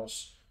 What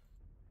else?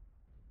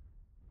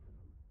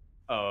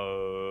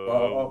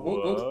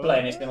 Who's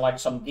playing? It's been like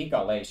some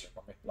Giga laser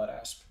from Blood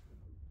Asp.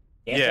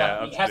 He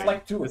has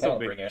like 2 This will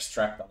be- Hellbringers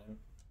strapped on him.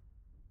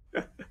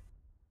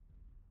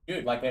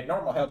 Dude, like a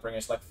normal Hellbringer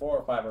is like 4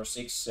 or 5 or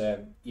 6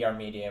 ER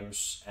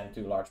mediums and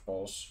 2 large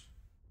balls.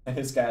 And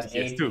this guy has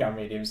 8 ER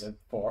mediums and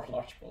 4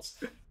 large balls.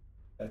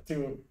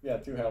 Two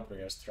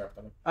Hellbringers strapped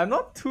on him. I'm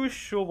not too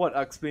sure what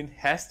Axplane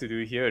has to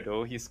do here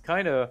though. He's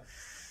kind of.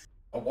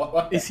 Oh,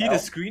 what is he the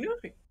screener?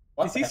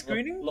 Is he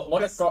screening?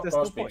 Look at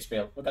Ghost Beam's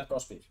build. Look at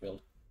Ghost Beam's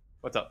build.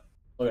 What's up?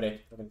 Look at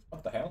it.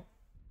 What the hell?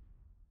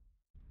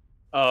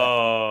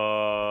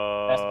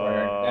 That's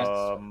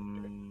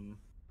weird.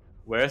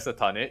 Where's the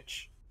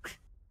tonnage?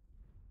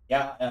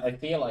 Yeah, I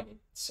feel like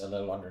it's a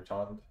little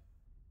undertoned.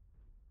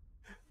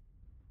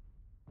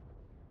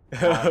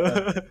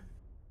 I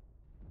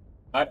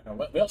don't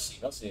know. We'll see.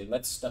 We'll see.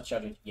 Let's not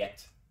judge it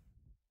yet.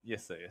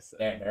 Yes, sir. Yes, sir.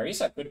 There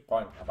is a good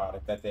point about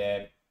it that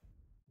they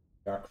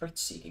are crit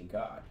seeking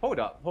god. Hold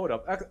up.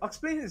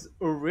 Axplane is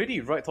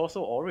already right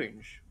torso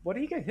orange. What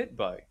did he get hit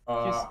by?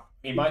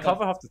 He might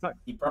cover half the time.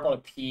 He probably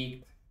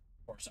peaked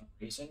for some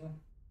reason,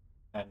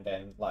 and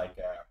then like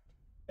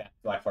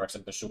for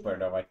example,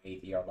 supernova at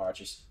 80 or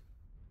largest.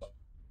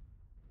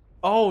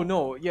 Oh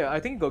no, yeah, I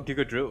think he got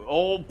Giga Drill.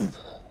 Oh,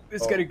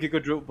 it's getting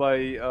Giga Drilled by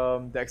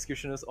the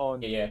executioners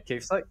on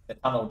cave site. The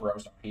tunnel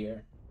bros are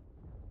here.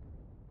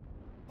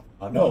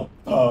 Oh no!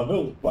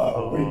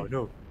 Oh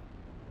no!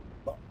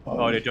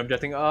 Oh, they're jump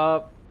jetting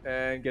up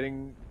and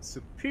getting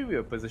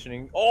superior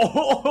positioning.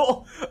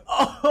 Oh,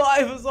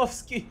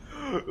 Ivazovsky!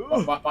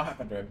 What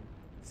happened to him?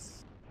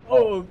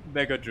 Oh,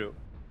 Mega Drill.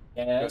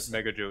 Yeah,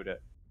 Mega Drill that.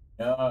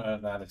 No,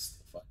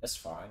 that's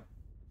fine.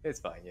 It's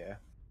fine, yeah.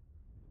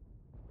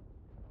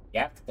 You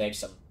have to take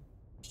some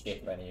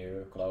shit when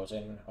you close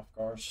in, of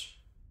course.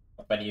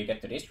 But when you get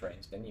to this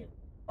range, then you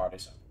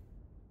partisan.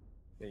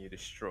 Then you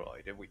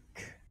destroy the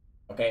weak.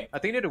 Okay. I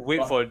think they had to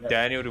wait for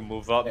Daniel to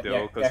move up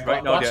though, because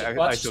right now they're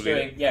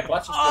isolated.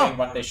 Clutch is doing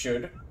what they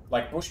should.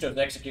 Like push those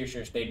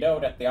executioners. They know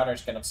that the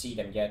others cannot see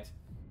them yet.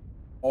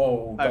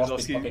 Oh,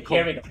 okay,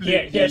 here we go.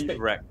 Here's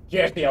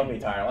the LB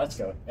tire. Let's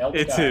go. LB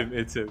it's tire.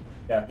 It's him.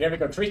 Yeah, here we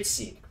go. Crit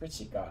seek,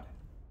 god.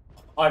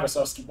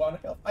 Ivazovsky 1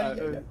 health.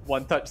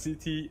 One touch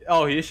CT.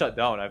 Oh, he is shut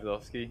down,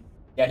 Ivazovsky.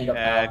 Yeah, he got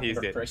and he's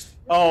dead.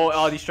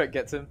 Oh, the strike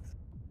gets him.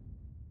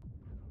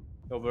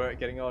 Override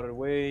getting out of the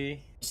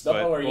way. It's not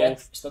over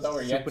yet. It's not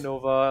over yet.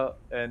 Supernova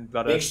and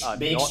Brothers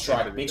big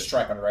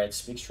strike on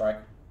raids. Big strike.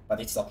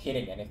 But it's not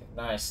hitting anything.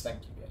 Nice,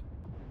 thank you.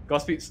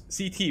 Godspeed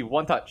CT,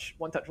 one touch.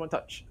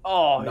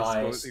 Oh,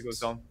 nice. He goes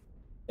down.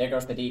 There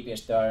goes the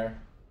DPS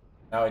there.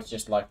 Now it's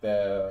just like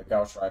the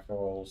Gauss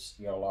rifles,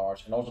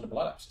 large, and also the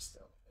Blood Axe is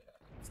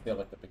still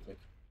like the big click.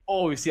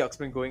 Oh, you see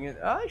Axplane going in.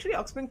 Actually,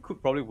 Axplane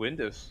could probably win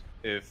this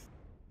if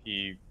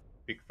he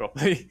picked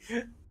properly.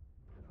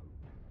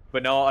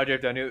 But now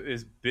RJF Daniel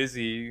is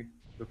busy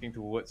looking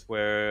towards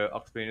where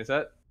Axplane is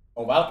at.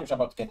 Oh, Valkyrie's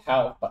about to get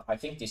help, but I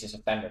think this is a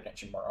standard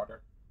engine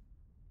Marauder.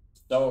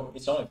 So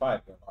it's only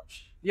 5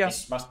 large. Yeah,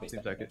 this must be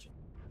seems like it.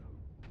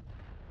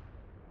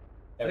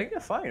 I think they're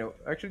fine.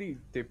 Actually,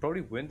 they probably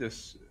win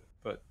this,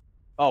 but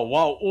oh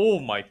wow! Oh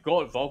my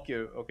God,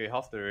 Valkyrie. Okay,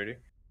 half already.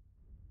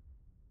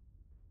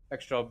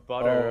 Extra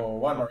butter. Oh,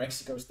 one more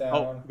exit goes down.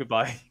 Oh,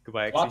 goodbye,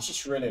 Clutch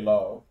is really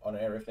low on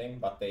everything,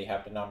 but they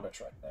have the numbers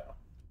right now.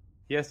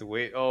 He has to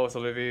wait. Oh, so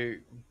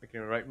Livy making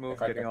a right move,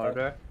 getting out of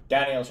there.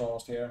 Daniel's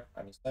almost here,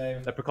 and he's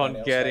saved.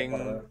 Leprechaun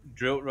getting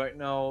drilled right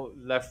now.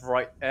 Left,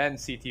 right, and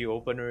CT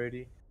open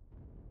already.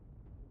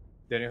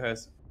 Daniel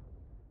has...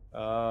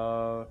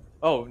 oh,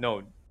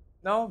 no.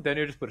 Now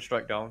Daniel just put a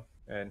strike down,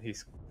 and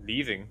he's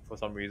leaving for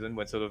some reason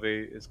when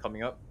Solove is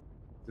coming up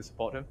to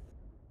support him.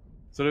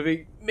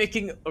 Solove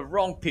making a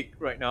wrong pick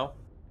right now.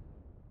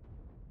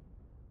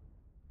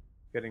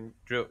 Getting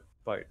drilled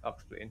by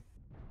Axplane.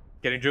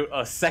 Getting drilled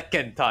a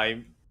second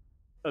time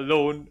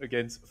alone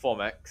against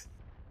Formax.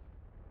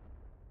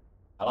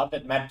 I love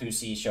that Mad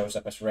 2C shows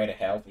up as rated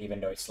health, even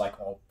though it's like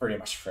all pretty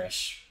much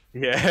fresh.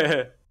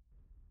 Yeah.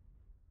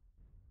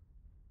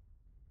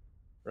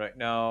 Right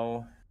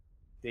now,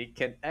 they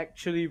can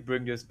actually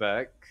bring this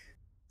back.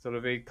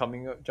 Solove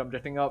coming up, jump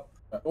jetting up.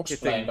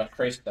 Axplane got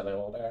crazy a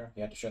little there.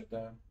 He had to shut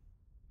down.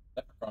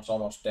 Leprechaun's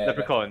almost dead.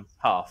 Leprechaun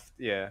halved,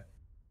 yeah.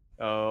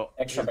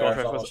 Extra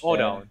barrels almost all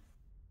dead. down.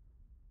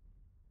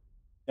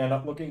 They're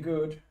not looking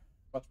good.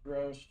 What's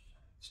bros?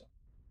 So.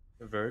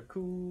 Very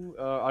cool.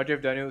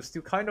 RJF Daniel is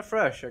still kind of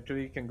fresh.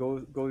 Actually, can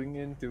going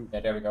into.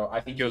 Yeah, there we go.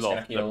 I think he's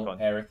gonna kill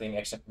everything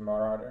except the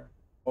Marauder.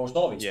 Oh,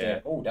 Stolvy's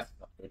dead. Oh, that's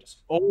not good.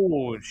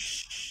 Oh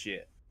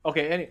shit.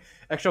 Okay, any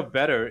extra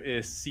better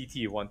is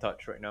CT one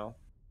touch right now.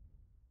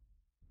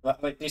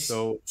 Like this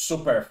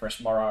super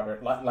fresh Marauder.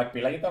 Like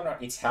believe it or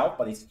not, it's help,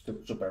 but it's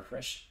super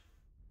fresh.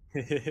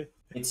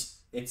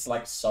 it's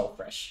like so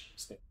fresh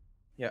still.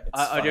 Yeah,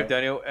 RJF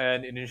Daniel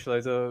and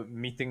Initializer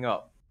meeting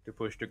up to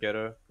push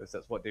together because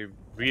that's what they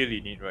really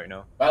need right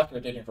now.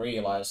 Valkyrie didn't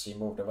realize he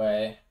moved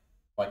away,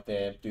 like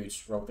the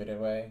dudes rotated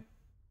away.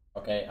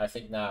 Okay, I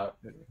think now.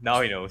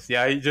 Now he knows.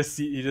 Yeah, he just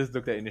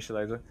looked at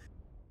Initializer.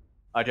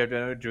 RJF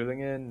Daniel drilling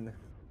in,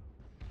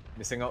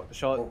 missing out the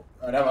shot. Oh,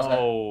 that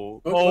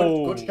was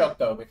good shot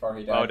though before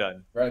he died. Well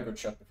done. Very good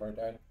shot before he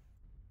died.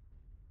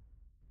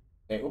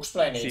 Okay,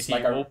 Uxplay needs CT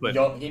like a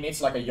open. he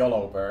needs like a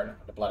YOLO burn on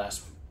the Blood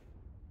Asp.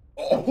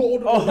 Oh,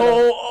 no,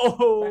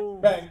 Oh!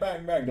 bang,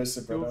 bang, bang! The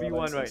super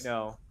 2v1 right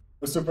now.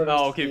 The super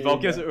Oh, okay,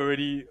 Valkyr's yeah.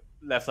 already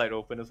left side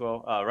open as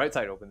well. Right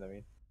side open, I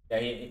mean.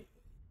 Yeah,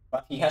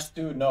 but he has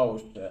two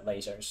nose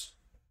lasers.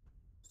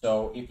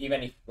 So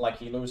even if like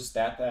he loses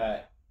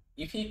that,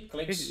 if he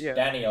clicks Yeah.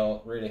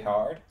 Daniel really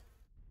hard,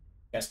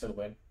 he can still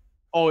win.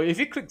 Oh, if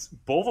he clicks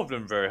both of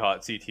them very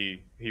hard,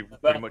 CT, he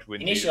pretty much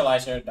wins.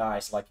 Initializer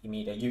dies like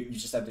immediately. You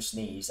just have to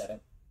sneeze at him.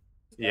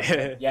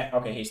 Yeah. Yeah.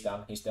 Okay, he's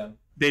done. He's done.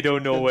 They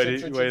don't know where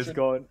it's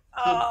gone.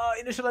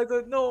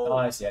 Initializer, no.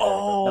 Nice. Yeah.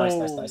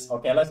 Oh. Nice.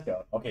 Okay, let's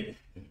go. Okay.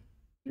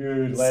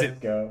 Dude, let's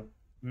go.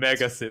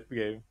 Mega sip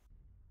game.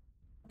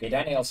 Okay,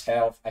 Daniel's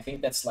health. I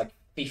think that's like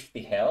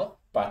 50 health.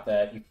 But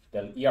if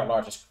the ER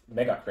largest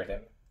mega crit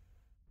him,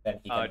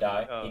 then he can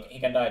die. He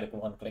can die with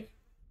one click.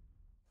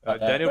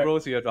 Daniel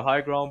Rose, you have the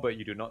high ground, but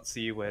you do not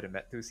see where the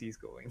Met2C is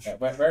going. Yeah,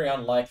 very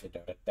unlikely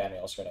though that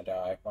Daniel's gonna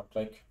die one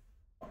click.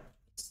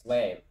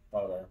 Slave,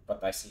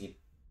 but I see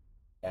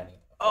Daniel.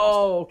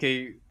 Oh,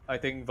 okay. I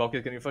think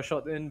Valkyr's getting first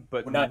shot in,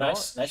 but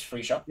nice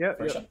free shot. Yeah,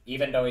 free shot.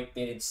 Even though it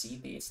didn't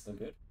CT, it's still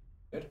good.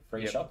 Good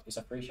free shot is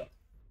a free shot.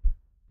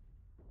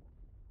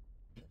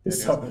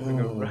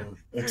 Exciting.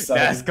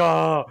 Let's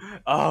go!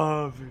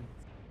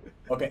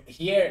 Okay,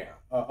 here.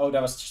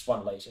 That was just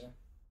one laser.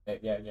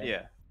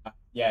 Yeah.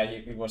 Yeah,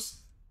 it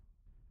was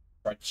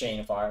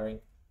chain firing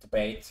to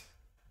bait.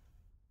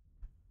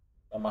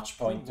 A much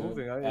point to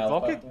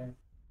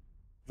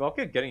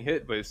Valkyr getting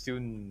hit, but it's still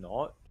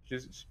not.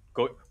 Just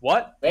go.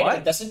 What? Wait,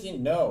 what? Doesn't he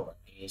know?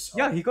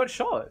 Yeah, he got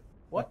shot.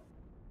 What?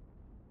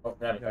 Oh,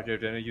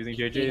 using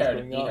JJ. He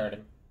heard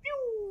him.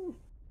 Pew!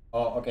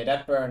 Oh, okay.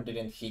 That burn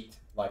didn't hit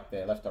like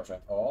the left torso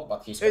at all,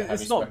 but he's gonna have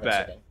his not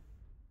bad. Again.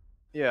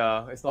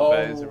 Yeah, it's not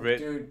bad. It's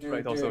red.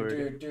 Right also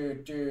Dude.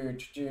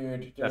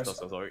 Left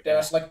also, sorry. There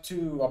was like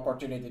 2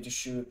 opportunities to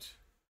shoot,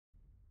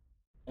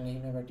 and he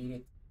never did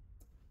it.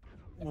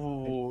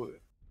 Ooh.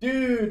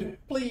 Dude,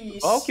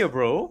 please. Okay,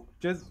 bro.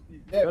 Just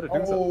gotta do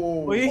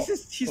something. Well,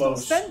 he's not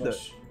standard.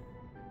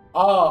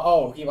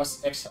 Oh, he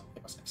was excellent.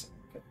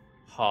 Good.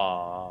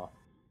 Ha.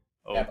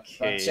 Okay. Yeah,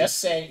 but just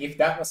saying, if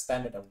that was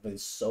standard, I would be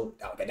so.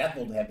 Okay, that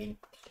would have been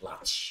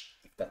clutch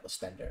if that was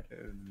standard.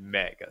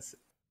 Mega.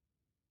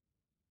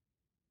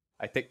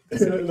 I think.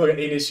 Look at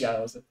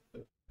initials.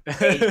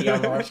 80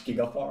 large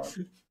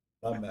gigafarm.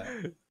 Not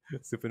bad.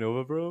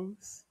 Supernova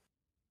Bros.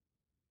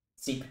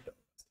 Secret.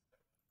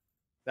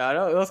 Nah,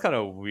 that was kind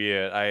of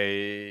weird.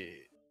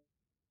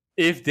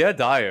 If they're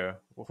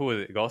dire, who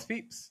is it? Ghost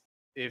Peeps?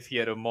 If he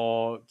had a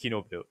more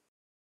Kino build,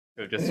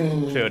 it would just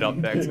cleared up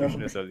the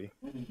executioners early.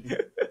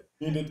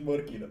 He did more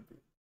Kino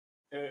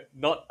build.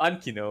 Not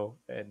unkino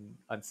and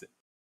unsit.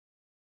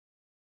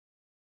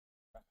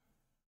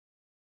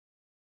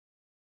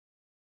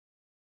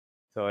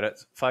 So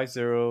that's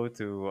 5-0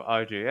 to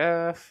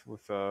RJF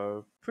with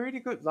a pretty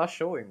good last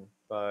showing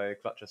by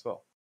Clutch as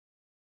well.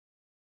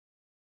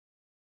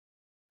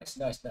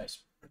 Nice.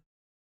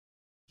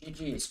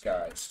 GG's,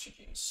 guys.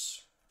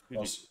 GG's.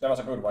 That was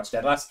a good watch.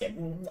 That last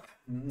game.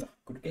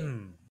 Good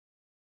game.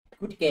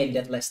 Good game,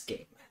 that last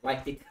game.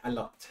 Liked it a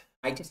lot.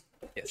 I just...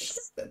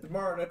 Yes.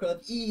 Tomorrow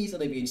could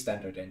easily be in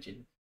standard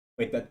engine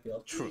with that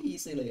build. True.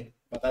 Easily.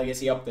 But I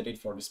guess he opted it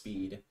for the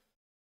speed.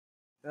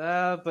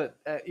 But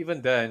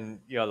even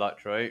then, you're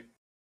large, right?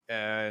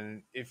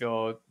 And if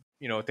you're,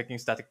 taking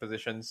static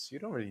positions, you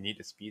don't really need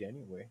the speed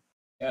anyway.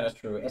 Yeah, that's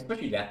true.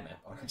 Especially that map,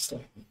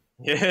 honestly.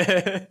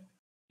 Yeah.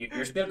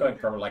 You're still going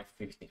probably like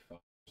 55,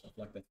 something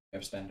like that. You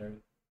have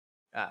standard.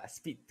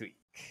 Speed tweak.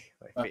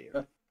 My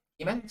favorite.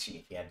 Imagine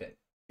if he had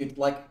it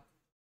like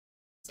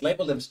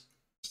labeled him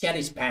shed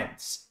his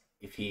pants.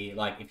 If he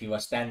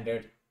was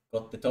standard,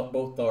 got the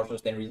both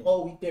torsos, then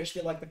there's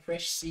still like the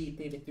fresh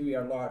seat in the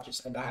 2-year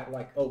largest, and I have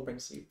like open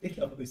seat.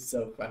 That would be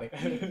so funny.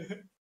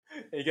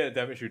 You get a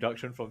damage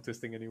reduction from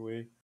twisting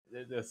anyway.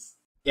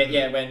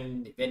 Yeah.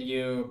 When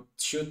you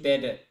shoot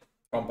dead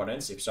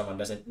components, if someone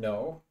doesn't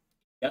know,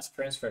 it does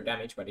transfer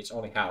damage, but it's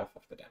only half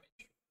of the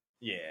damage.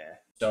 Yeah.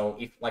 So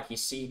if like his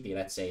CP,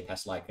 let's say it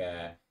has like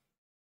a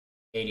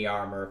 80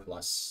 armor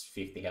plus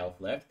 50 health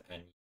left,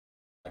 and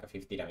like a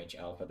 50 damage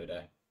alpha to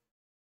the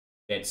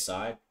dead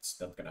side, it's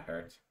not gonna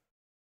hurt.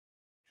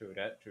 True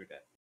that.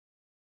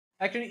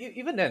 Actually,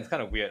 even then, it's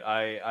kind of weird.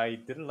 I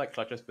didn't like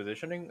Clutch's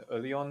positioning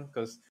early on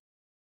because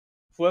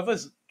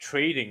whoever's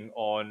trading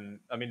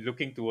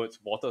looking towards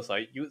water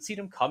side, you would see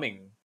them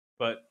coming,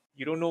 but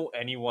you don't know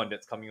anyone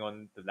that's coming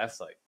on the left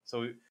side.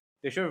 So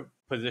they should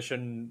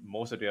position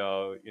most of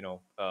their,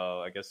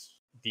 I guess,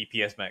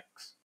 DPS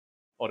mechs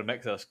or the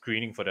mechs that are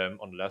screening for them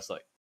on the left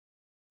side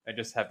and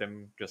just have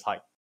them just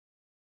hide.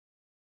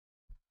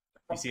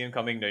 You see them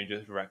coming, then you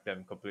just wreck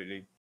them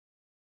completely.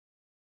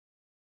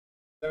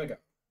 There we go.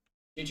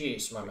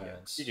 GG's, my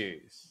man.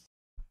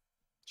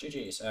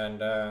 GG's, and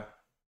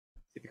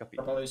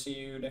probably see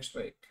you next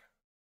week.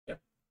 Yep.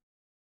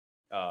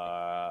 I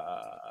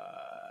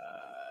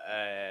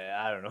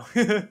don't know.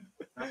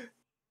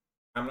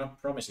 I'm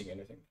not promising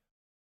anything.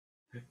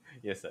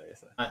 Yes, sir.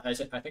 I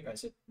think I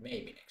said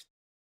maybe next.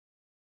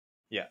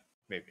 Yeah,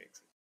 maybe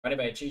exit.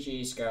 Anyway,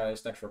 GG's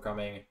guys, thanks for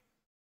coming.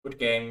 Good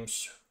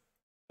games.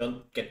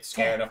 Don't get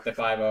scared of the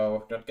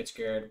 5-0. Don't get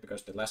scared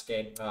because the last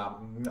game.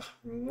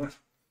 Very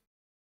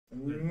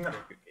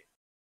good game.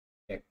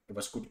 Yeah, it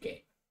was good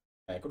game.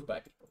 Goodbye,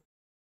 people.